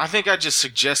through. I think I just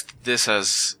suggested this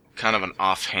as kind of an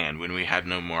offhand when we had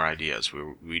no more ideas.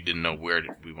 We didn't know where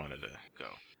we wanted to go.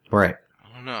 Right.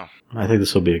 I don't know. I think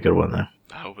this will be a good one, though.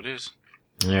 I hope it is.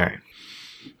 All right.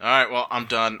 All right. Well, I'm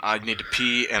done. I need to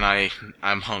pee, and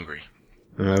I'm hungry.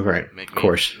 All right. Of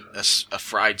course. A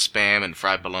fried Spam and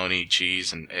fried bologna,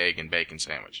 cheese, and egg and bacon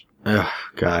sandwich. Oh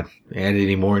God! Add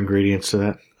any more ingredients to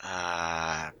that?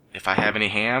 If I have any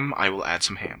ham, I will add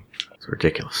some ham. It's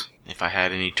ridiculous. If I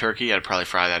had any turkey, I'd probably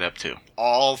fry that up too.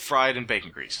 All fried in bacon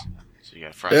grease. So you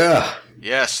gotta fry it.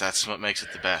 Yes, that's what makes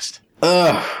it the best.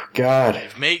 Oh God!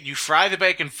 You fry the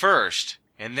bacon first,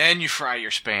 and then you fry your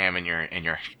Spam and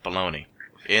your bologna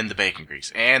in the bacon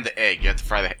grease and the egg. You have to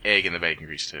fry the egg in the bacon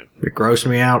grease too. It grossed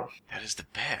me out. That is the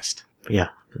best. Yeah,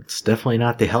 it's definitely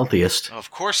not the healthiest.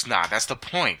 Of course not. That's the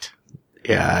point.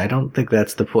 Yeah, I don't think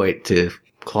that's the point, to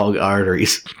clog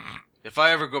arteries. If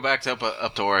I ever go back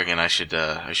up to Oregon, I should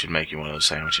make you one of those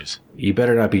sandwiches. You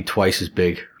better not be twice as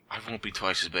big. I won't be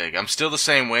twice as big. I'm still the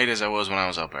same weight as I was when I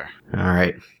was up there. All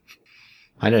right.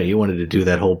 I know you wanted to do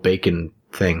that whole bacon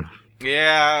thing.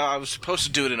 Yeah, I was supposed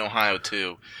to do it in Ohio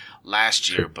too. last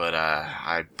year, but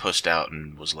I pushed out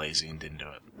and was lazy and didn't do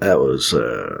it.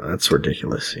 That's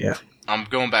ridiculous. Yeah. I'm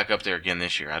going back up there again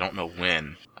this year. I don't know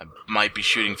when. I might be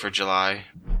shooting for July.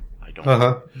 I don't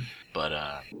know. But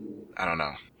I don't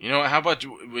know. You know what? How about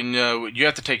when you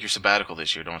have to take your sabbatical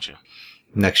this year, don't you?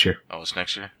 Next year. Oh, it's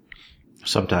next year?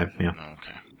 Sometime, yeah. Oh,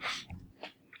 okay.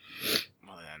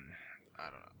 Well then, I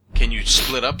don't know. Can you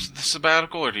split up the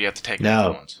sabbatical, or do you have to take it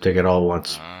all at once? No, take it all at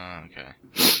once. Okay.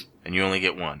 And you only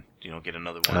get one. You don't get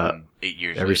another one in 8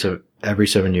 years. Every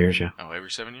 7 years, yeah. Oh,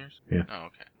 every 7 years? Yeah. Oh,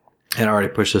 okay. And I already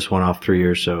pushed this one off 3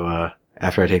 years, so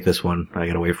after I take this one, I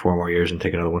gotta wait 4 more years and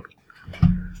take another one.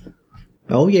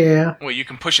 Oh, yeah. Wait, you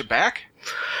can push it back?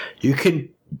 You can...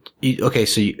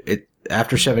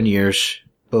 after 7 years,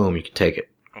 boom, you can take it.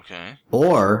 Okay.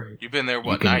 Or... You've been there,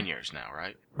 9 years now,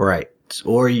 right? Right.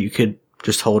 Or you could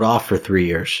just hold off for 3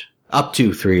 years. Up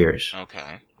to 3 years.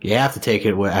 Okay. You have to take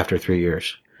it after 3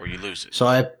 years. Or you lose it. So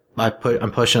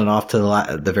I'm pushing it off to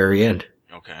the very end.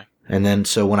 Okay. And then,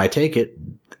 so when I take it,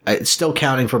 it's still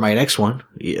counting for my next one.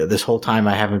 This whole time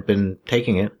I haven't been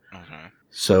taking it. Okay.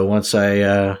 So once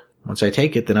I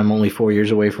take it, then I'm only 4 years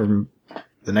away from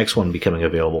the next one becoming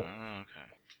available.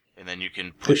 Okay. And then you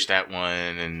can push that one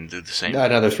and do the same.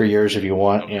 Another 3 years if you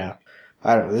want. Okay. Yeah.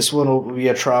 I don't know. This one will be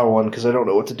a trial one because I don't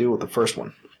know what to do with the first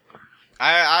one.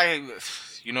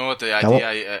 You know what, the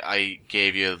idea I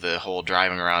gave you, the whole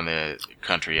driving around the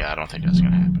country, I don't think that's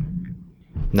going to happen.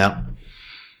 No.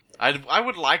 I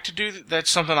would like to do, that's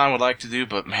something I would like to do,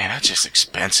 but man, that's just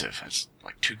expensive. That's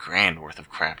like $2,000 worth of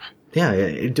crap.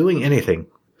 Yeah, doing anything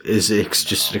is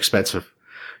just expensive.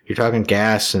 You're talking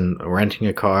gas and renting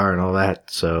a car and all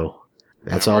that, so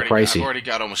that's all pricey. I've already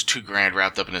got almost $2,000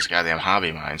 wrapped up in this goddamn hobby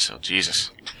of mine, so Jesus.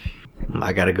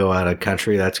 I got to go out of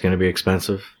country, that's going to be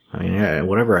expensive. I mean, yeah,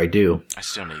 whatever I do. I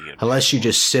still need to get unless you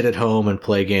just sit at home and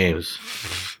play games,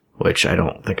 which I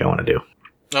don't think I want to do.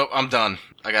 Oh, I'm done.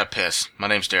 I got to piss. My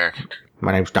name's Derek.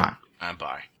 My name's Don.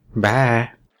 Bye.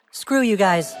 Bye. Screw you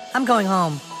guys. I'm going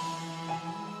home.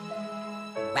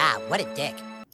 Wow, what a dick.